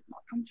have. Has it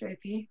not come through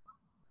for you?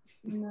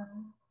 No.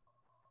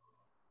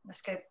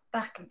 Let's go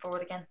back and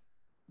forward again.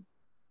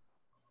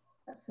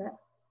 That's it.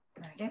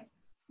 There we go.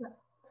 Yeah.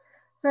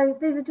 So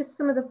these are just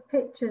some of the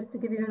pictures to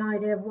give you an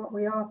idea of what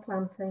we are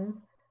planting.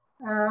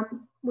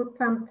 We're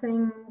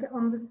planting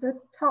on the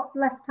top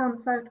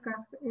left-hand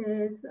photograph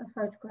is a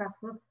photograph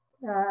of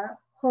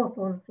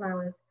hawthorn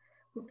flowers.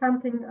 We're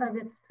planting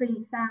over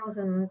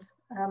 3,000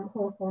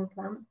 hawthorn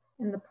plants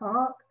in the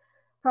park,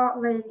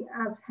 partly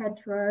as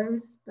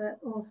hedgerows, but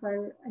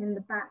also in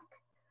the back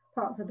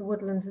parts of the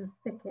woodlands as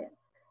thickets.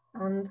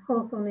 And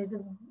hawthorn is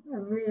a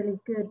really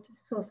good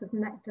source of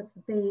nectar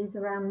for bees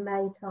around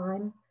May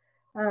time.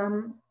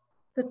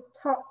 The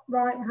top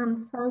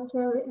right-hand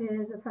photo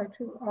is a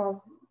photo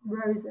of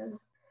roses.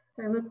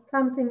 So we're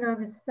planting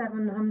over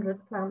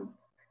 700 plants,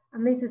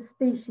 and these are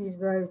species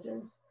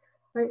roses.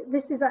 So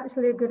this is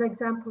actually a good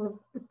example of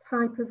the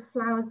type of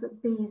flowers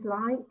that bees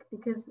like,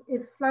 because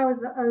if flowers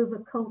are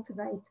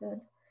over-cultivated,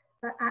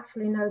 they're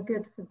actually no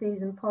good for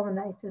bees and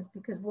pollinators,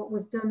 because what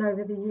we've done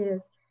over the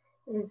years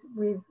is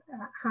we've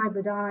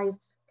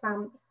hybridized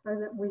plants so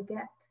that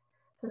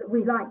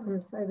we like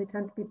them. So they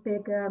tend to be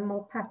bigger,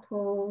 more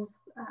petals,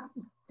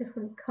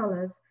 different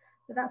colors,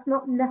 but that's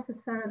not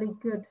necessarily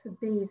good for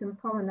bees and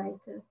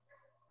pollinators.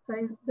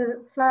 So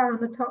the flower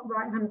on the top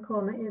right-hand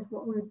corner is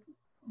what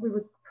we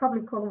would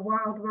probably call a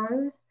wild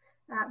rose.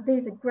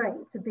 These are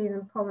great for bees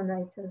and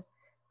pollinators,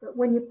 but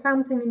when you're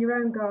planting in your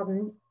own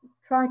garden,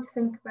 try to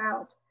think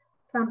about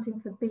planting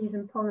for bees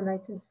and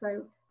pollinators.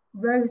 So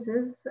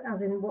roses,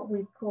 as in what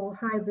we call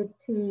hybrid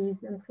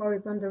teas and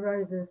floribunda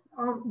roses,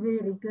 aren't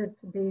really good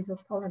for bees or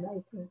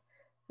pollinators.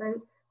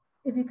 So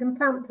if you can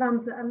plant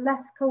plants that are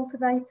less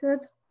cultivated,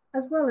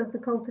 as well as the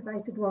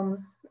cultivated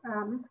ones,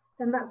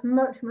 then that's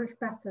much, much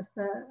better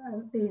for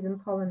bees and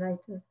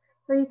pollinators.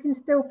 So you can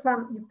still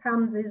plant your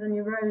pansies and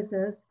your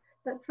roses,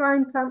 but try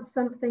and plant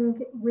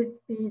something with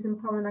bees and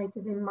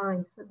pollinators in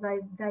mind, so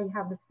that they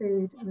have the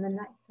food and the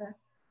nectar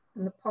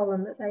and the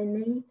pollen that they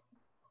need.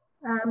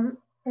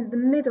 In the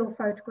middle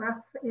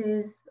photograph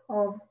is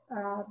of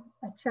a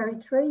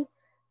cherry tree,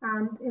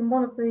 and in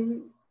one of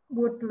the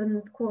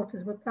woodland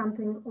quarters we're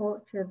planting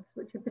orchards,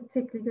 which are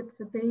particularly good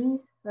for bees.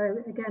 So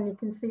again, you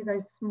can see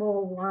those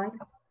small white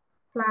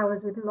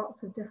flowers with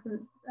lots of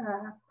different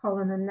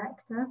pollen and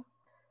nectar.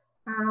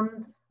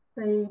 And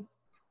the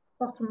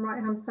bottom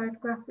right hand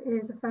photograph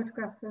is a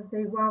photograph of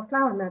the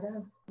wildflower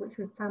meadow, which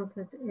we've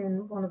planted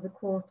in one of the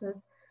quarters.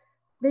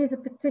 These are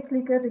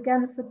particularly good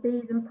again for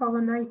bees and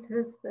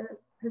pollinators.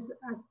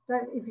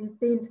 If you've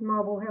been to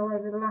Marble Hill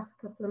over the last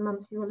couple of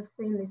months, you will have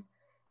seen this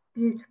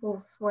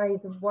beautiful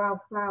swathe of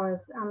wildflowers,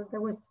 and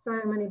there were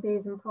so many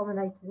bees and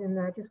pollinators in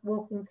there. Just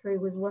walking through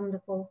was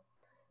wonderful.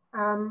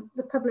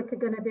 The public are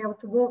going to be able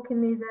to walk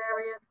in these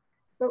areas,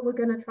 but we're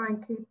going to try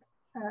and keep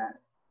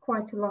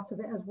quite a lot of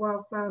it as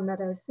wildflower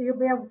meadows. So you'll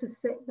be able to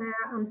sit there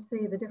and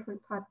see the different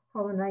type of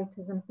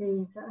pollinators and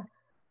bees that are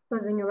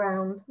buzzing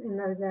around in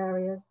those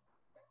areas.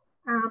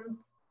 And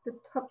the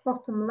top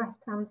bottom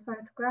left-hand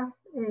photograph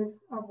is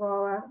of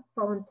our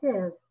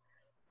volunteers.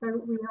 So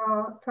we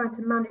are trying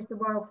to manage the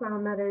wildflower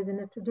meadows in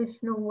a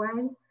traditional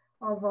way.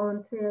 Our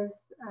volunteers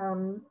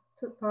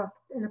took part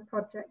in a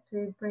project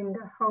to bring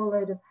a whole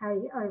load of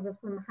hay over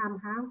from Ham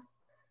House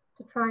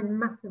to try and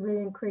massively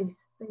increase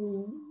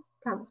the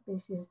plant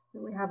species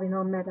that we have in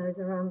our meadows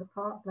around the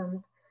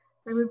parkland.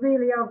 So we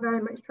really are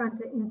very much trying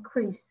to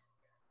increase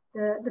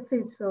the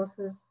food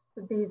sources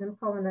for bees and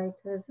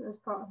pollinators as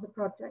part of the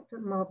project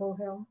at Marble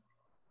Hill.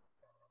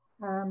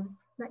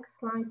 Next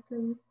slide,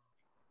 please.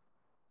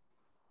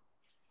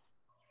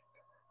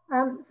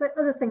 So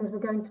other things we're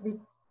going to be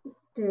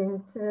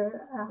doing to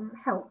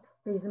help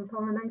bees and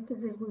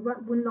pollinators is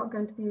we're not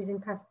going to be using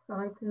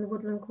pesticides in the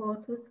woodland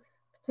quarters,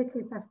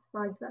 particularly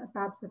pesticides that are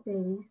bad for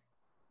bees,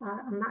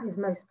 and that is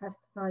most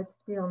pesticides,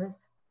 to be honest.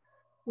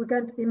 We're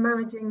going to be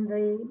managing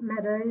the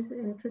meadows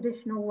in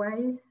traditional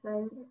ways,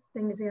 so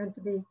things are going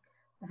to be,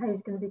 the hay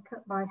is going to be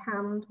cut by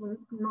hand. We're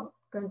not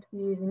going to be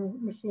using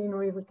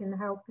machinery if we can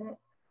help it,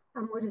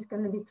 and we're just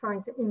going to be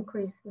trying to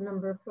increase the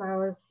number of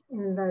flowers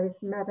in those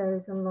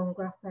meadows and long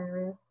grass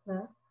areas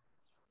for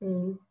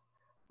bees.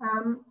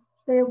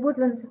 The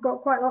woodlands have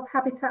got quite a lot of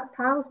habitat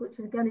piles, which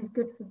again is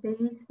good for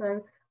bees.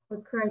 So we're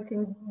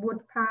creating wood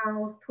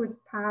piles, twig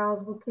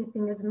piles. We're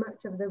keeping as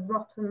much of the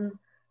rotten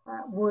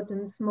wood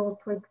and small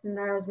twigs in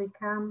there as we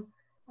can.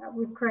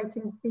 We're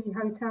creating bee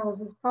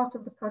hotels as part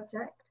of the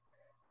project.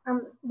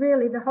 And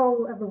really the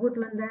whole of the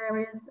woodland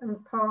areas and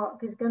the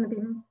park is going to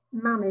be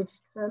managed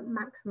for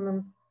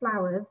maximum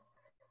flowers.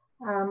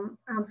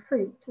 and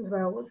fruit as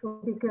well, which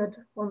will be good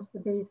once the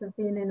bees have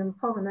been in and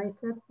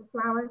pollinated the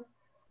flowers.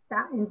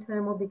 That in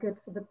turn will be good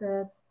for the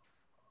birds.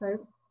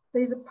 So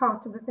these are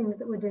part of the things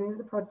that we're doing at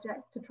the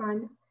project to try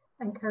and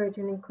encourage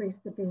and increase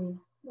the bees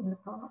in the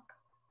park.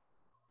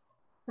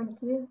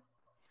 Thank you.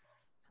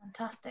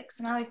 Fantastic.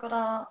 So now we've got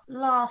our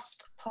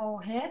last poll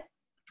here.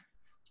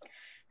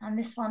 And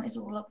this one is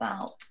all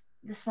about,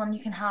 this one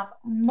you can have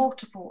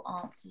multiple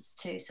answers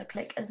to. So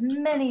click as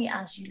many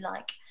as you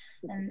like.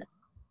 And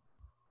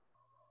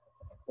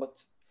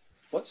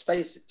what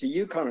space do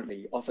you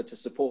currently offer to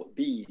support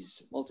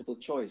bees? Multiple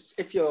choice.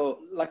 If you're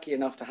lucky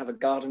enough to have a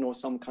garden or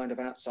some kind of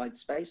outside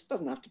space, it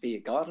doesn't have to be a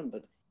garden,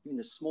 but even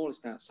the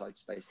smallest outside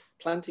space.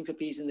 Planting for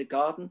bees in the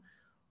garden,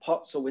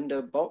 pots or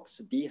window box,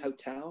 a bee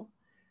hotel,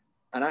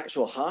 an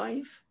actual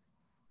hive,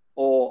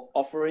 or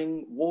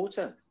offering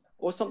water,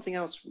 or something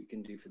else we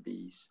can do for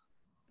bees.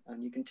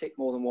 And you can tick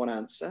more than one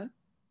answer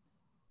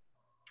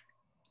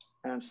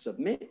and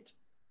submit.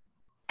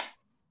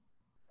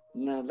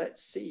 Now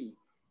let's see.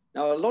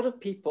 Now a lot of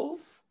people,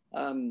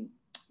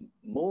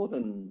 more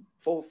than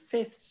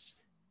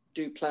 4/5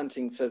 do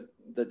planting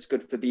that's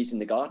good for bees in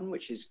the garden,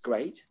 which is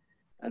great.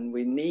 And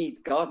we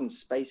need garden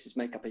spaces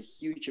take up a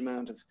huge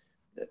amount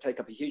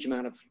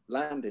of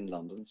land in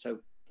London. So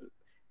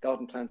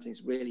garden planting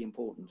is really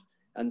important.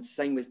 And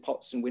same with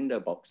pots and window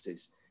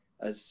boxes,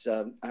 as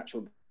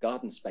actual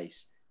garden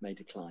space may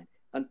decline.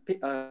 And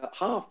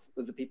half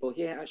of the people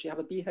here actually have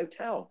a bee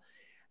hotel,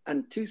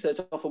 and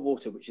 2/3 offer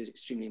water, which is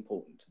extremely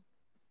important.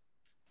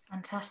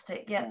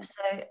 fantastic. Yep.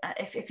 So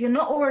if you're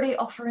not already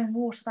offering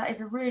water, that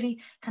is a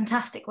really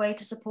fantastic way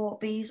to support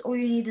bees. All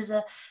you need is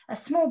a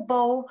small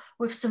bowl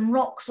with some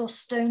rocks or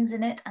stones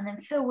in it, and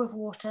then fill with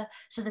water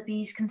so the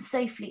bees can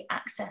safely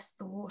access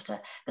the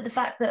water. But the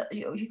fact that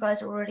you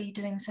guys are already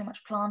doing so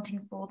much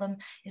planting for them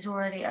is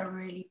already a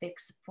really big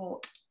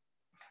support.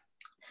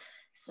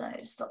 So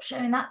stop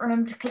sharing that.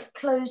 Remember to click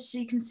close so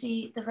you can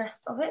see the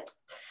rest of it.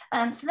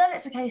 So then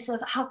it's a case of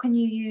how can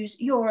you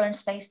use your own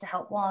space to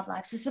help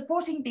wildlife. So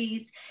supporting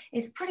bees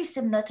is pretty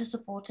similar to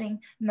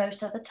supporting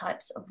most other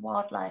types of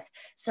wildlife.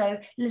 So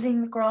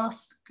letting the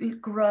grass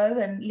grow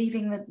and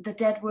leaving the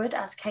dead wood,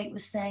 as Kate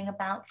was saying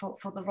about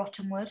for the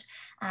rotten wood,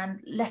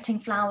 and letting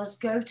flowers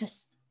go to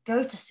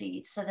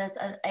seed, so there's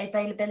an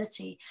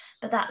availability,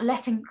 but that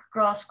letting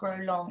grass grow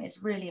long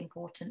is really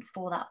important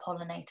for that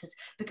pollinators,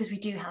 because we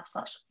do have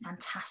such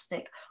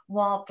fantastic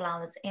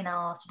wildflowers in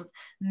our sort of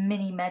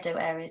mini meadow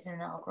areas, in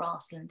our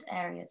grassland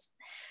areas.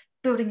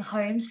 Building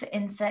homes for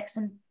insects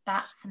and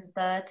bats and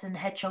birds and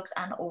hedgehogs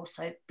and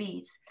also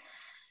bees.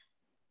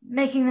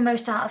 Making the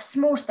most out of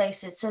small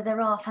spaces, so there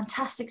are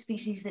fantastic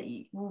species that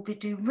will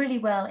do really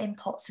well in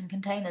pots and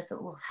containers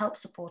that will help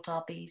support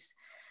our bees.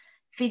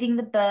 Feeding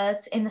the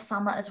birds in the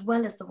summer as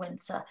well as the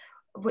winter,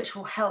 which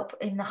will help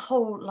in the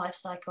whole life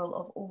cycle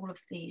of all of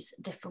these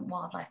different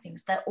wildlife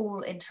things. They're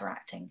all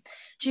interacting.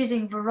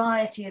 Choosing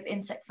variety of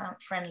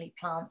insect-friendly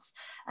plants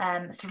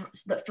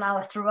that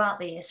flower throughout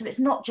the year. So it's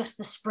not just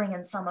the spring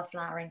and summer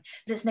flowering,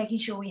 but it's making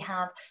sure we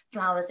have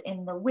flowers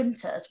in the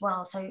winter as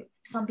well. So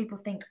some people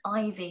think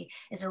ivy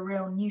is a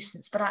real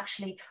nuisance, but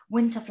actually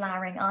winter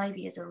flowering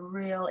ivy is a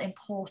real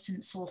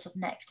important source of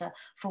nectar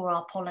for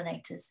our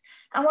pollinators.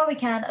 And where we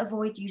can,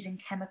 avoid using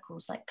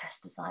chemicals like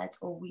pesticides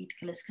or weed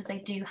killers, because they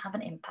do have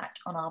an impact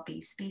on our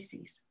bee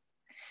species.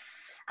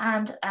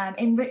 And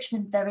in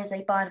Richmond, there is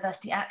a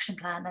biodiversity action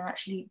plan, and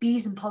actually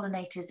bees and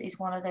pollinators is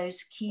one of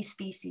those key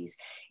species.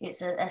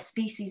 It's a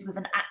species with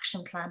an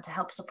action plan to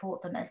help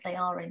support them as they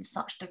are in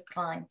such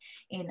decline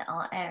in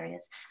our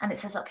areas. And it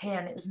says up here,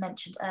 and it was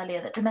mentioned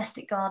earlier, that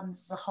domestic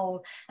gardens as a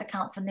whole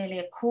account for nearly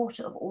 1/4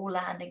 of all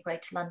land in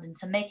Greater London.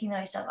 So making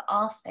those of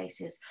our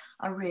spaces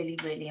are really,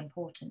 really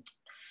important.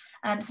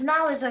 So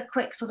now is a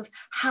quick sort of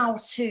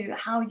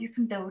how you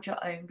can build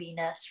your own bee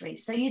nursery.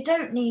 So you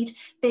don't need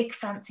big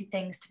fancy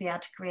things to be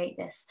able to create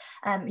this.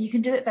 You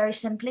can do it very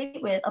simply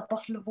with a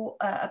bottle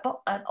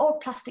of an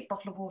old plastic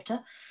bottle of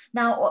water.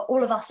 Now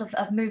all of us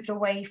have moved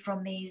away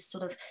from these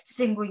sort of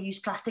single-use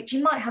plastics.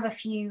 You might have a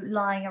few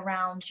lying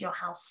around your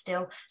house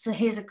still. So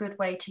here's a good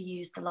way to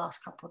use the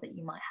last couple that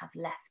you might have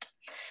left.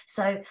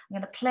 So I'm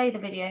going to play the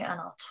video and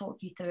I'll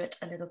talk you through it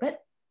a little bit.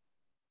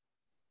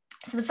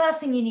 So the first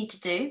thing you need to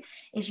do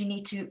is you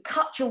need to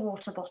cut your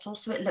water bottle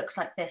so it looks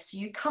like this. So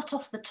you cut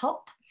off the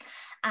top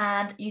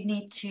and you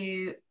need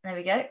to, there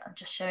we go, I'm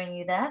just showing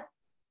you there.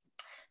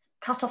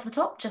 Cut off the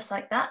top just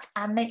like that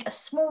and make a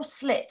small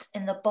slit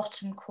in the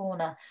bottom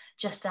corner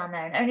just down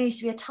there. And it only needs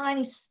to be a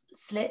tiny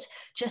slit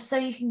just so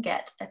you can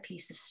get a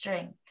piece of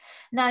string.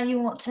 Now you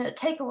want to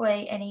take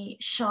away any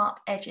sharp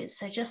edges.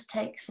 So just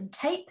take some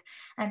tape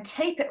and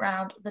tape it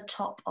around the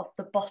top of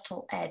the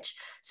bottle edge.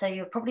 So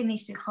you'll probably need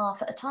to do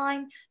half at a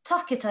time,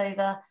 tuck it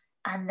over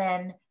and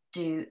then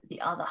do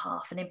the other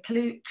half. And in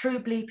true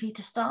Blue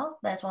Peter style,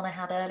 there's one I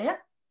had earlier.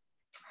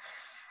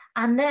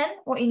 And then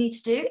what you need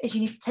to do is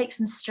you need to take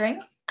some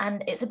string,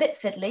 and it's a bit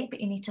fiddly, but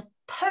you need to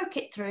poke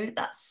it through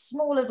that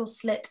small little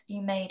slit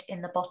you made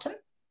in the bottom.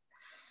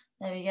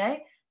 There we go.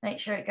 Make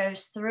sure it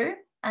goes through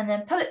and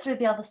then pull it through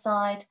the other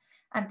side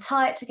and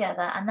tie it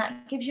together, and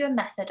that gives you a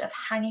method of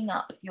hanging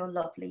up your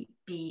lovely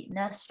bee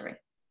nursery.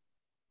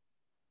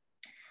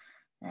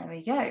 There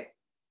we go.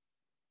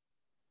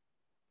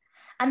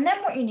 And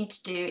then what you need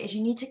to do is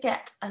you need to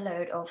get a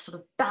load of sort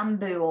of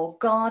bamboo or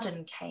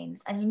garden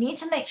canes, and you need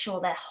to make sure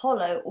they're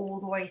hollow all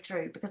the way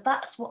through, because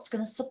that's what's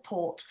going to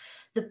support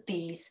the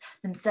bees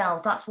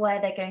themselves. That's where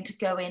they're going to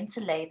go in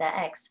to lay their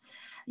eggs.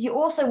 You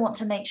also want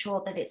to make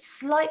sure that it's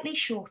slightly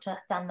shorter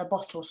than the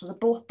bottle, so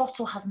the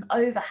bottle has an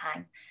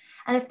overhang.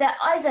 And if there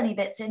is any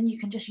bits in, you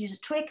can just use a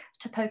twig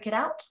to poke it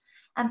out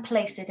and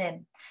place it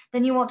in.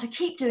 Then you want to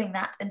keep doing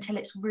that until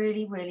it's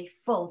really, really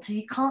full, so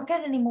you can't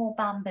get any more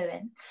bamboo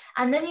in.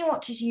 And then you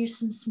want to use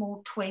some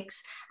small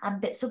twigs and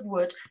bits of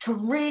wood to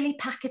really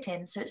pack it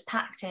in, so it's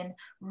packed in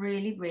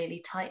really, really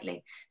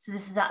tightly. So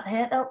this is that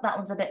here. Oh, that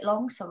one's a bit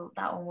long, so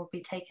that one will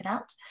be taken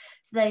out.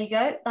 So there you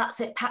go.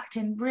 That's it, packed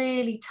in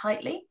really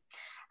tightly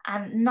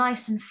and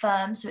nice and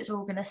firm, so it's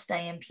all going to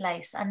stay in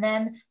place. And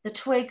then the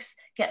twigs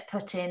get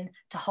put in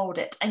to hold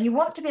it, and you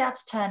want to be able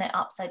to turn it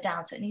upside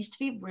down, so it needs to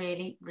be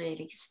really,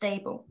 really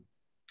stable.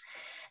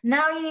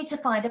 Now you need to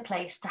find a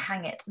place to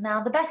hang it.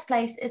 Now the best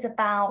place is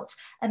about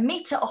 1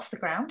 meter off the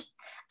ground,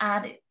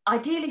 and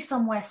ideally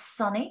somewhere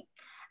sunny,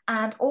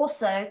 and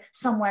also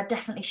somewhere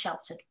definitely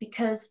sheltered,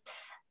 because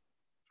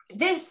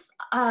this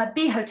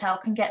bee hotel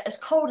can get as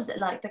cold as it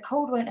like. The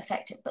cold won't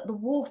affect it, but the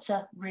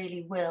water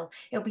really will.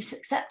 It'll be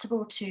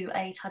susceptible to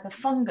a type of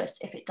fungus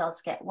if it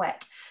does get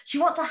wet. So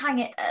you want to hang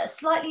it at a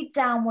slightly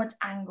downwards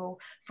angle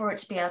for it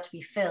to be able to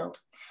be filled.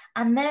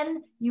 And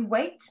then you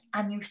wait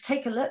and you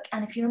take a look.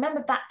 And if you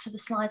remember back to the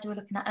slides we were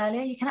looking at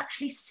earlier, you can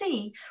actually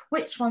see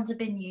which ones have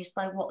been used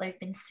by what they've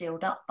been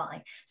sealed up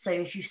by. So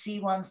if you see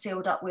one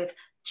sealed up with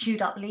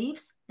chewed up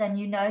leaves, then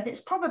you know that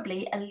it's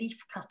probably a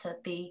leaf cutter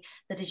bee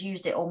that has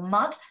used it, or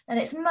mud, then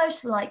it's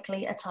most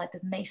likely a type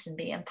of mason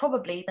bee, and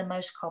probably the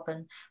most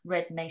common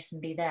red mason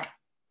bee there.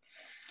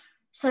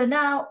 So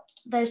now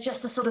there's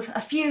just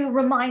a few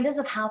reminders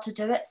of how to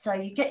do it. So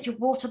you get your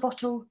water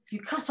bottle, you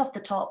cut off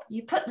the top,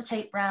 you put the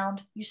tape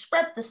round, you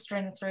spread the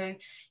string through,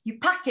 you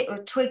pack it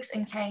with twigs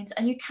and canes,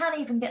 and you can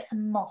even get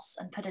some moss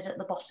and put it at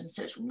the bottom.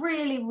 So it's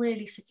really,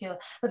 really secure,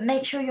 but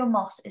make sure your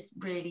moss is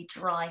really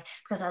dry,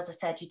 because as I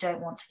said, you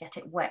don't want to get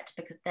it wet,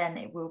 because then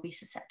it will be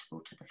susceptible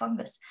to the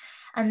fungus.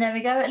 And there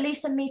we go, at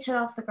least 1 meter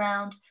off the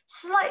ground,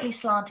 slightly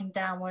slanting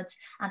downwards,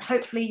 and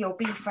hopefully your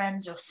bee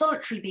friends, your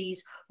solitary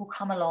bees, will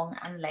come along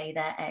and lay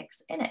their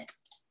eggs in it.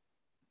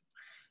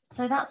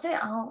 So that's it.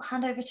 I'll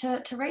hand over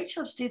to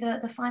Rachel to do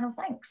the final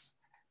thanks.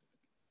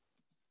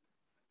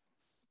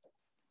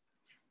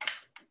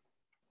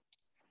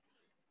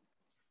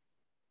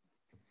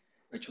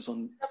 Rachel's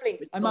on.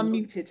 Lovely. I'm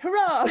unmuted.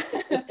 Hurrah!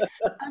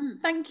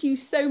 Thank you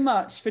so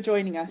much for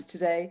joining us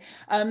today.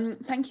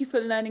 Thank you for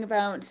learning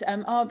about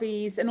our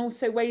bees, and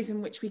also ways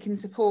in which we can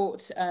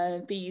support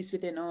bees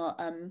within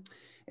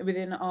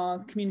our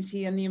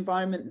community and the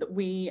environment that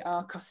we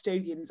are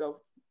custodians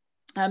of.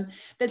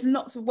 There's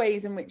lots of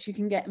ways in which you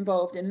can get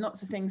involved in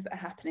lots of things that are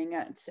happening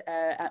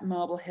at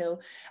Marble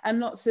Hill,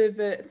 and lots of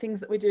things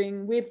that we're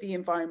doing with the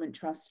Environment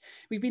Trust.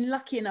 We've been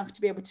lucky enough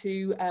to be able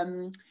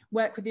to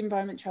work with the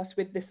Environment Trust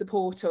with the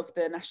support of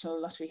the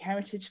National Lottery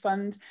Heritage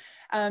Fund.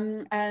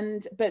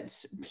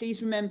 But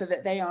please remember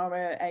that they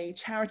are a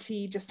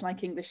charity just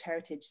like English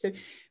Heritage. So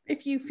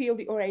if you feel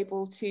that you're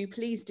able to,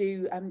 please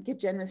do give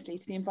generously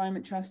to the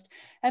Environment Trust,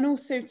 and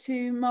also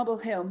to Marble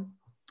Hill.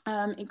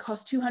 It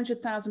costs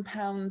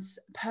 £200,000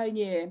 per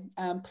year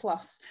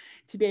plus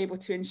to be able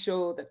to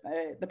ensure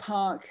that the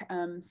park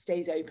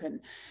stays open.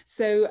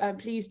 So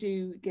please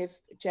do give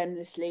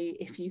generously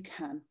if you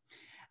can.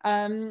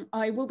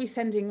 I will be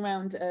sending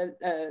around an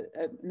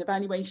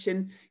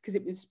evaluation, because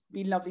it would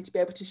be lovely to be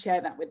able to share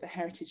that with the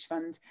Heritage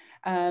Fund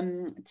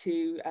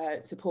to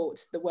support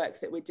the work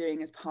that we're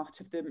doing as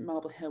part of the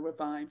Marble Hill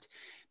Revived.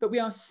 But we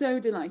are so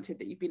delighted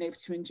that you've been able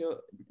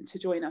to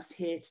join us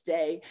here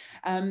today.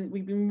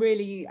 We've been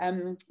really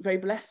very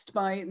blessed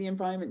by the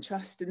Environment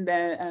Trust and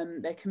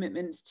their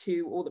commitment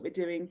to all that we're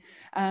doing,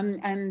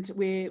 and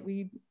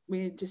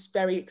we're just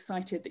very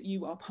excited that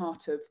you are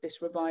part of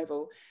this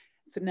revival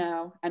for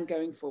now and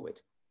going forward.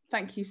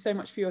 Thank you so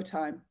much for your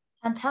time.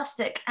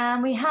 Fantastic.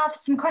 And we have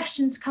some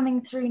questions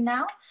coming through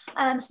now.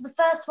 So the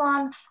first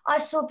one, I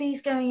saw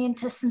bees going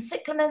into some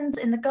cyclamens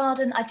in the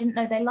garden. I didn't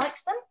know they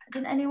liked them.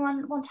 Didn't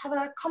anyone want to have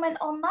a comment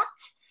on that?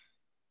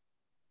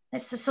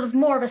 It's a sort of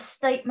more of a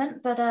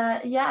statement,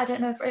 but yeah, I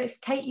don't know if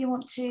Kate, you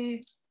want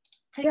to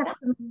take that?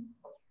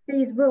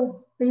 Bees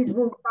will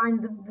find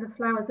the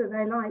flowers that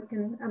they like,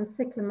 and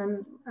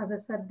cyclamen, as I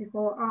said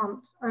before,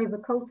 aren't over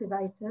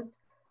cultivated.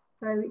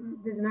 So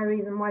there's no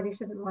reason why they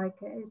shouldn't like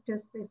it. It's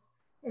just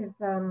if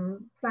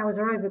flowers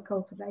are over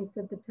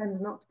cultivated, there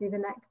tends not to be the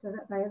nectar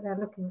that they're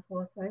looking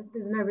for. So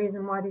there's no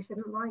reason why they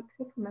shouldn't like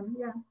cyclamen.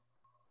 Yeah.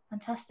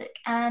 Fantastic.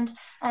 And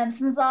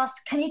someone's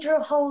asked, can you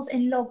drill holes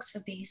in logs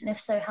for bees? And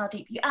if so, how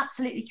deep? You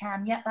absolutely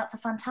can. Yep, that's a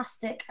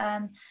fantastic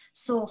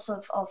source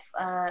of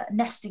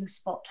nesting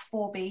spot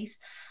for bees.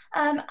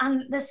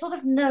 And there's sort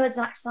of no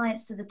exact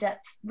science to the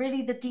depth.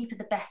 Really, the deeper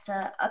the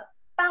better.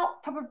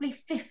 about probably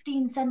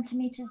 15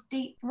 centimeters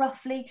deep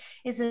roughly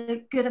is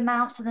a good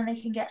amount, so then they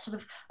can get sort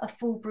of a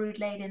full brood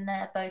laid in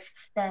there, both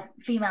their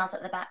females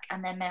at the back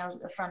and their males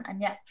at the front, and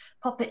yet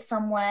pop it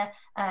somewhere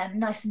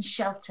nice and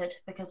sheltered,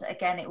 because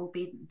again it will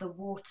be the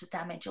water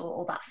damage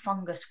or that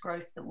fungus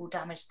growth that will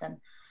damage them.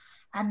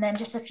 And then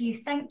just a few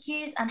thank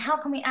yous, and how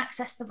can we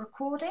access the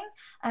recording?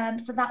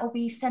 So that will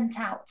be sent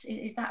out.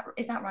 Is that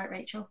right,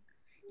 Rachel?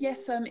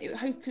 Yes, it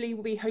hopefully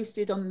will be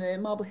hosted on the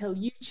Marble Hill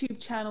YouTube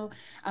channel,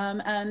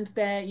 and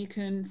there you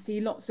can see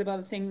lots of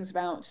other things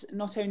about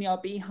not only our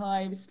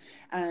beehives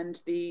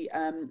and the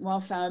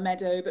wildflower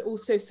meadow, but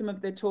also some of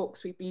the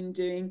talks we've been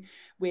doing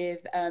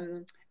with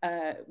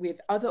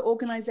other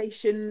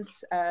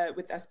organisations,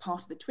 as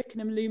part of the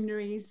Twickenham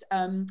Luminaries,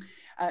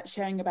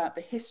 sharing about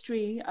the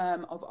history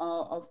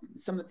of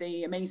some of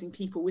the amazing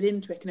people within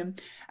Twickenham,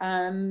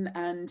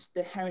 and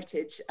the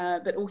heritage,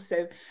 but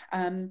also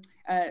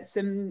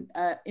some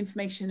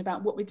information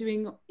about what we're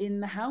doing in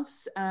the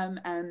house,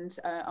 and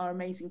our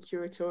amazing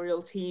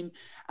curatorial team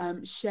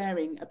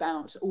sharing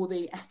about all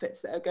the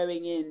efforts that are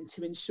going in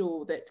to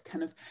ensure that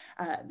kind of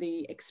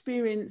the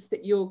experience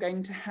that you're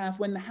going to have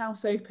when the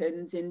house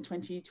opens in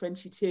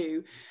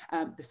 2022,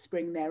 the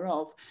spring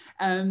thereof,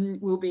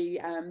 will be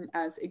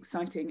as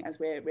exciting as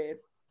we're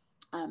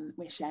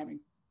sharing.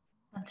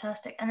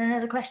 Fantastic. And then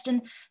there's a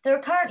question. There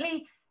are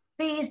currently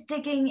bees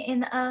digging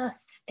in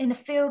earth in a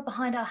field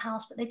behind our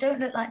house, but they don't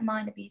look like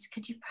miner bees.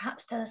 Could you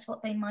perhaps tell us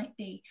what they might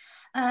be?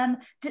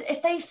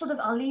 If they sort of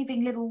are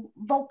leaving little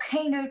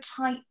volcano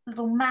type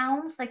little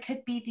mounds, they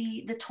could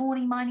be the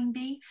tawny mining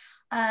bee.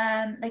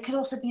 They could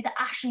also be the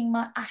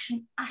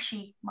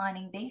ashy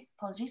mining bee,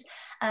 apologies.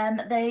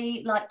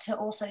 They like to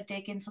also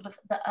dig in sort of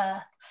the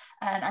earth,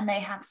 and they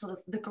have sort of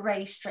the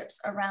grey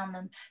strips around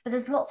them. But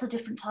there's lots of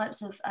different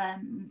types of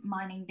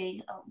mining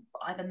bee,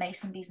 either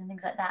mason bees and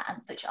things like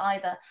that, which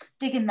either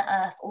dig in the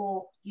earth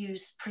or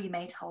use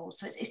pre-made holes.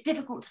 So it's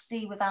difficult to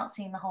see without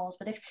seeing the holes,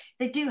 but if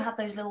they do have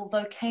those little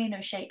volcano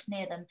shapes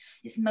near them,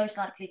 it's most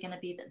likely going to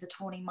be the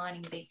tawny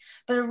mining bee.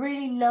 But a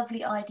really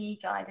lovely ID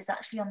guide is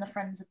actually on the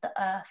Friends of the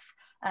Earth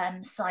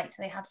site.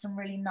 They have some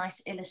really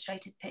nice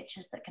illustrated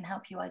pictures that can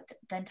help you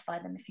identify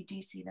them if you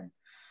do see them.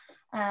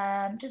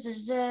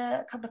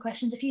 A couple of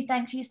questions, a few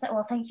thank yous.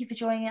 Well, thank you for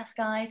joining us,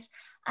 guys.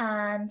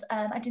 And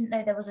I didn't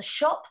know there was a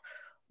shop.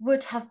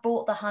 Would have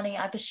bought the honey.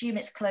 I presume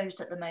it's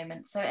closed at the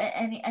moment. So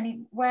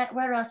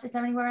where else? Is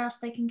there anywhere else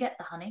they can get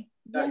the honey?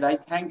 Yes. They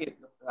can get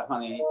the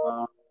honey.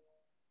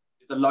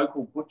 There's a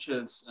local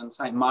butcher's in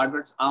St.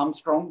 Margaret's,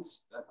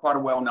 Armstrong's, quite a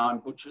well-known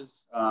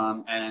butcher's,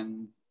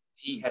 and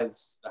he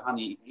has the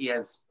honey.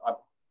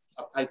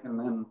 I've taken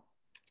him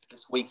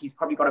this week. He's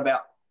probably got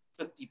about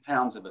 50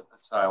 pounds of it for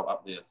sale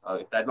up there. So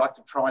if they'd like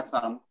to try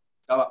some,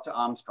 go up to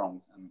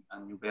Armstrong's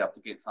and you'll be able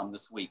to get some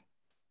this week.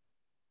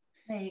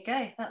 There you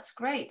go. That's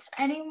great.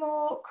 Any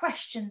more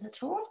questions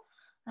at all?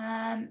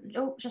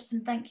 Oh, just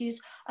some thank yous.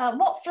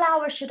 What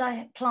flowers should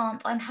I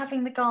plant? I'm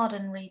having the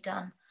garden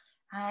redone.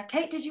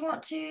 Kate, did you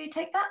want to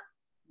take that?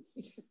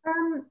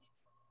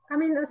 I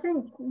mean, I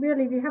think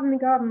really if you're having the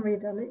garden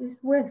redone, it is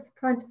worth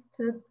trying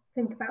to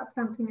think about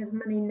planting as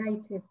many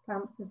native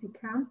plants as you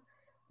can.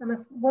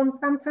 And one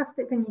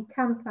fantastic thing you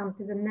can plant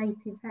is a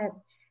native hedge.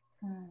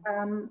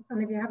 And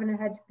if you're having a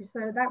hedge,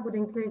 so that would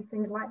include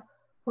things like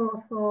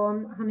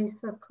hawthorn,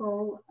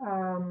 honeysuckle,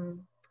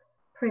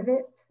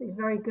 privet is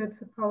very good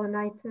for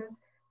pollinators.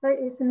 So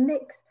it's a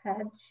mixed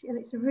hedge, and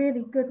it's a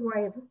really good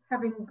way of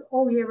having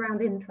all year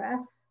round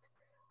interest,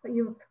 but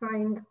you're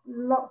growing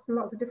lots and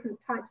lots of different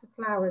types of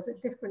flowers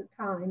at different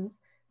times,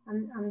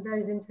 and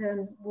those in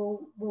turn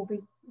will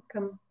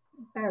become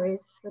berries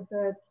for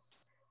birds.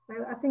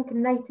 So I think a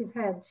native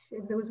hedge,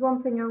 if there was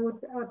one thing I would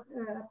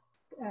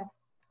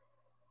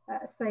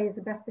say is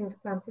the best thing to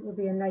plant, it would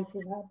be a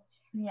native hedge.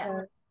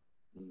 Yeah.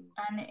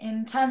 And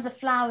in terms of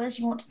flowers,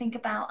 you want to think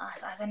about,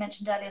 as I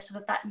mentioned earlier,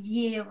 sort of that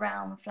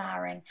year-round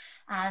flowering,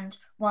 and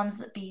ones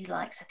that bees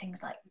like, so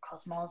things like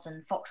cosmos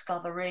and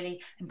foxglove are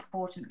really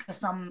important, because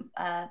some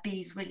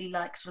bees really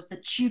like sort of the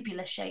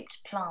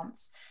tubular-shaped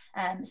plants.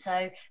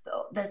 So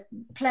there's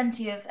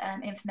plenty of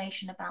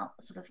information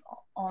about sort of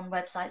on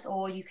websites,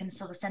 or you can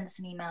sort of send us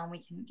an email and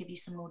we can give you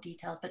some more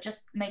details, but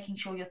just making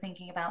sure you're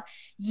thinking about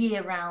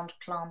year-round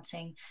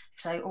planting,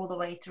 so all the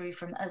way through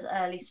from as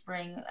early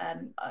spring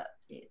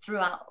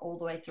throughout all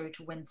the way through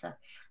to winter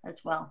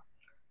as well.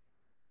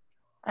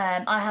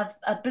 I have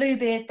a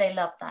bluebeard, they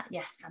love that.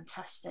 Yes,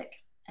 fantastic,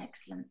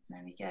 excellent,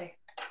 there we go.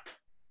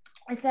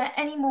 Is there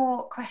any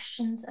more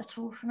questions at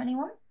all from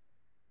anyone?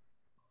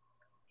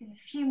 Give a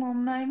few more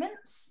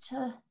moments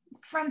to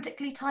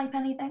frantically type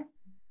anything.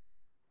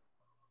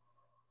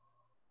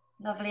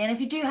 Lovely. And if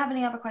you do have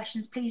any other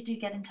questions, please do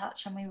get in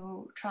touch and we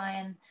will try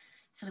and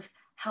sort of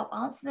help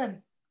answer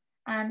them.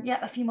 And yeah,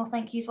 a few more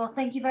thank yous. Well,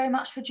 thank you very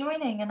much for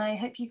joining, and I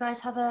hope you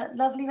guys have a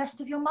lovely rest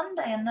of your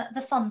Monday, and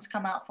the sun's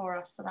come out for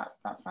us, so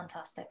that's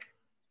fantastic.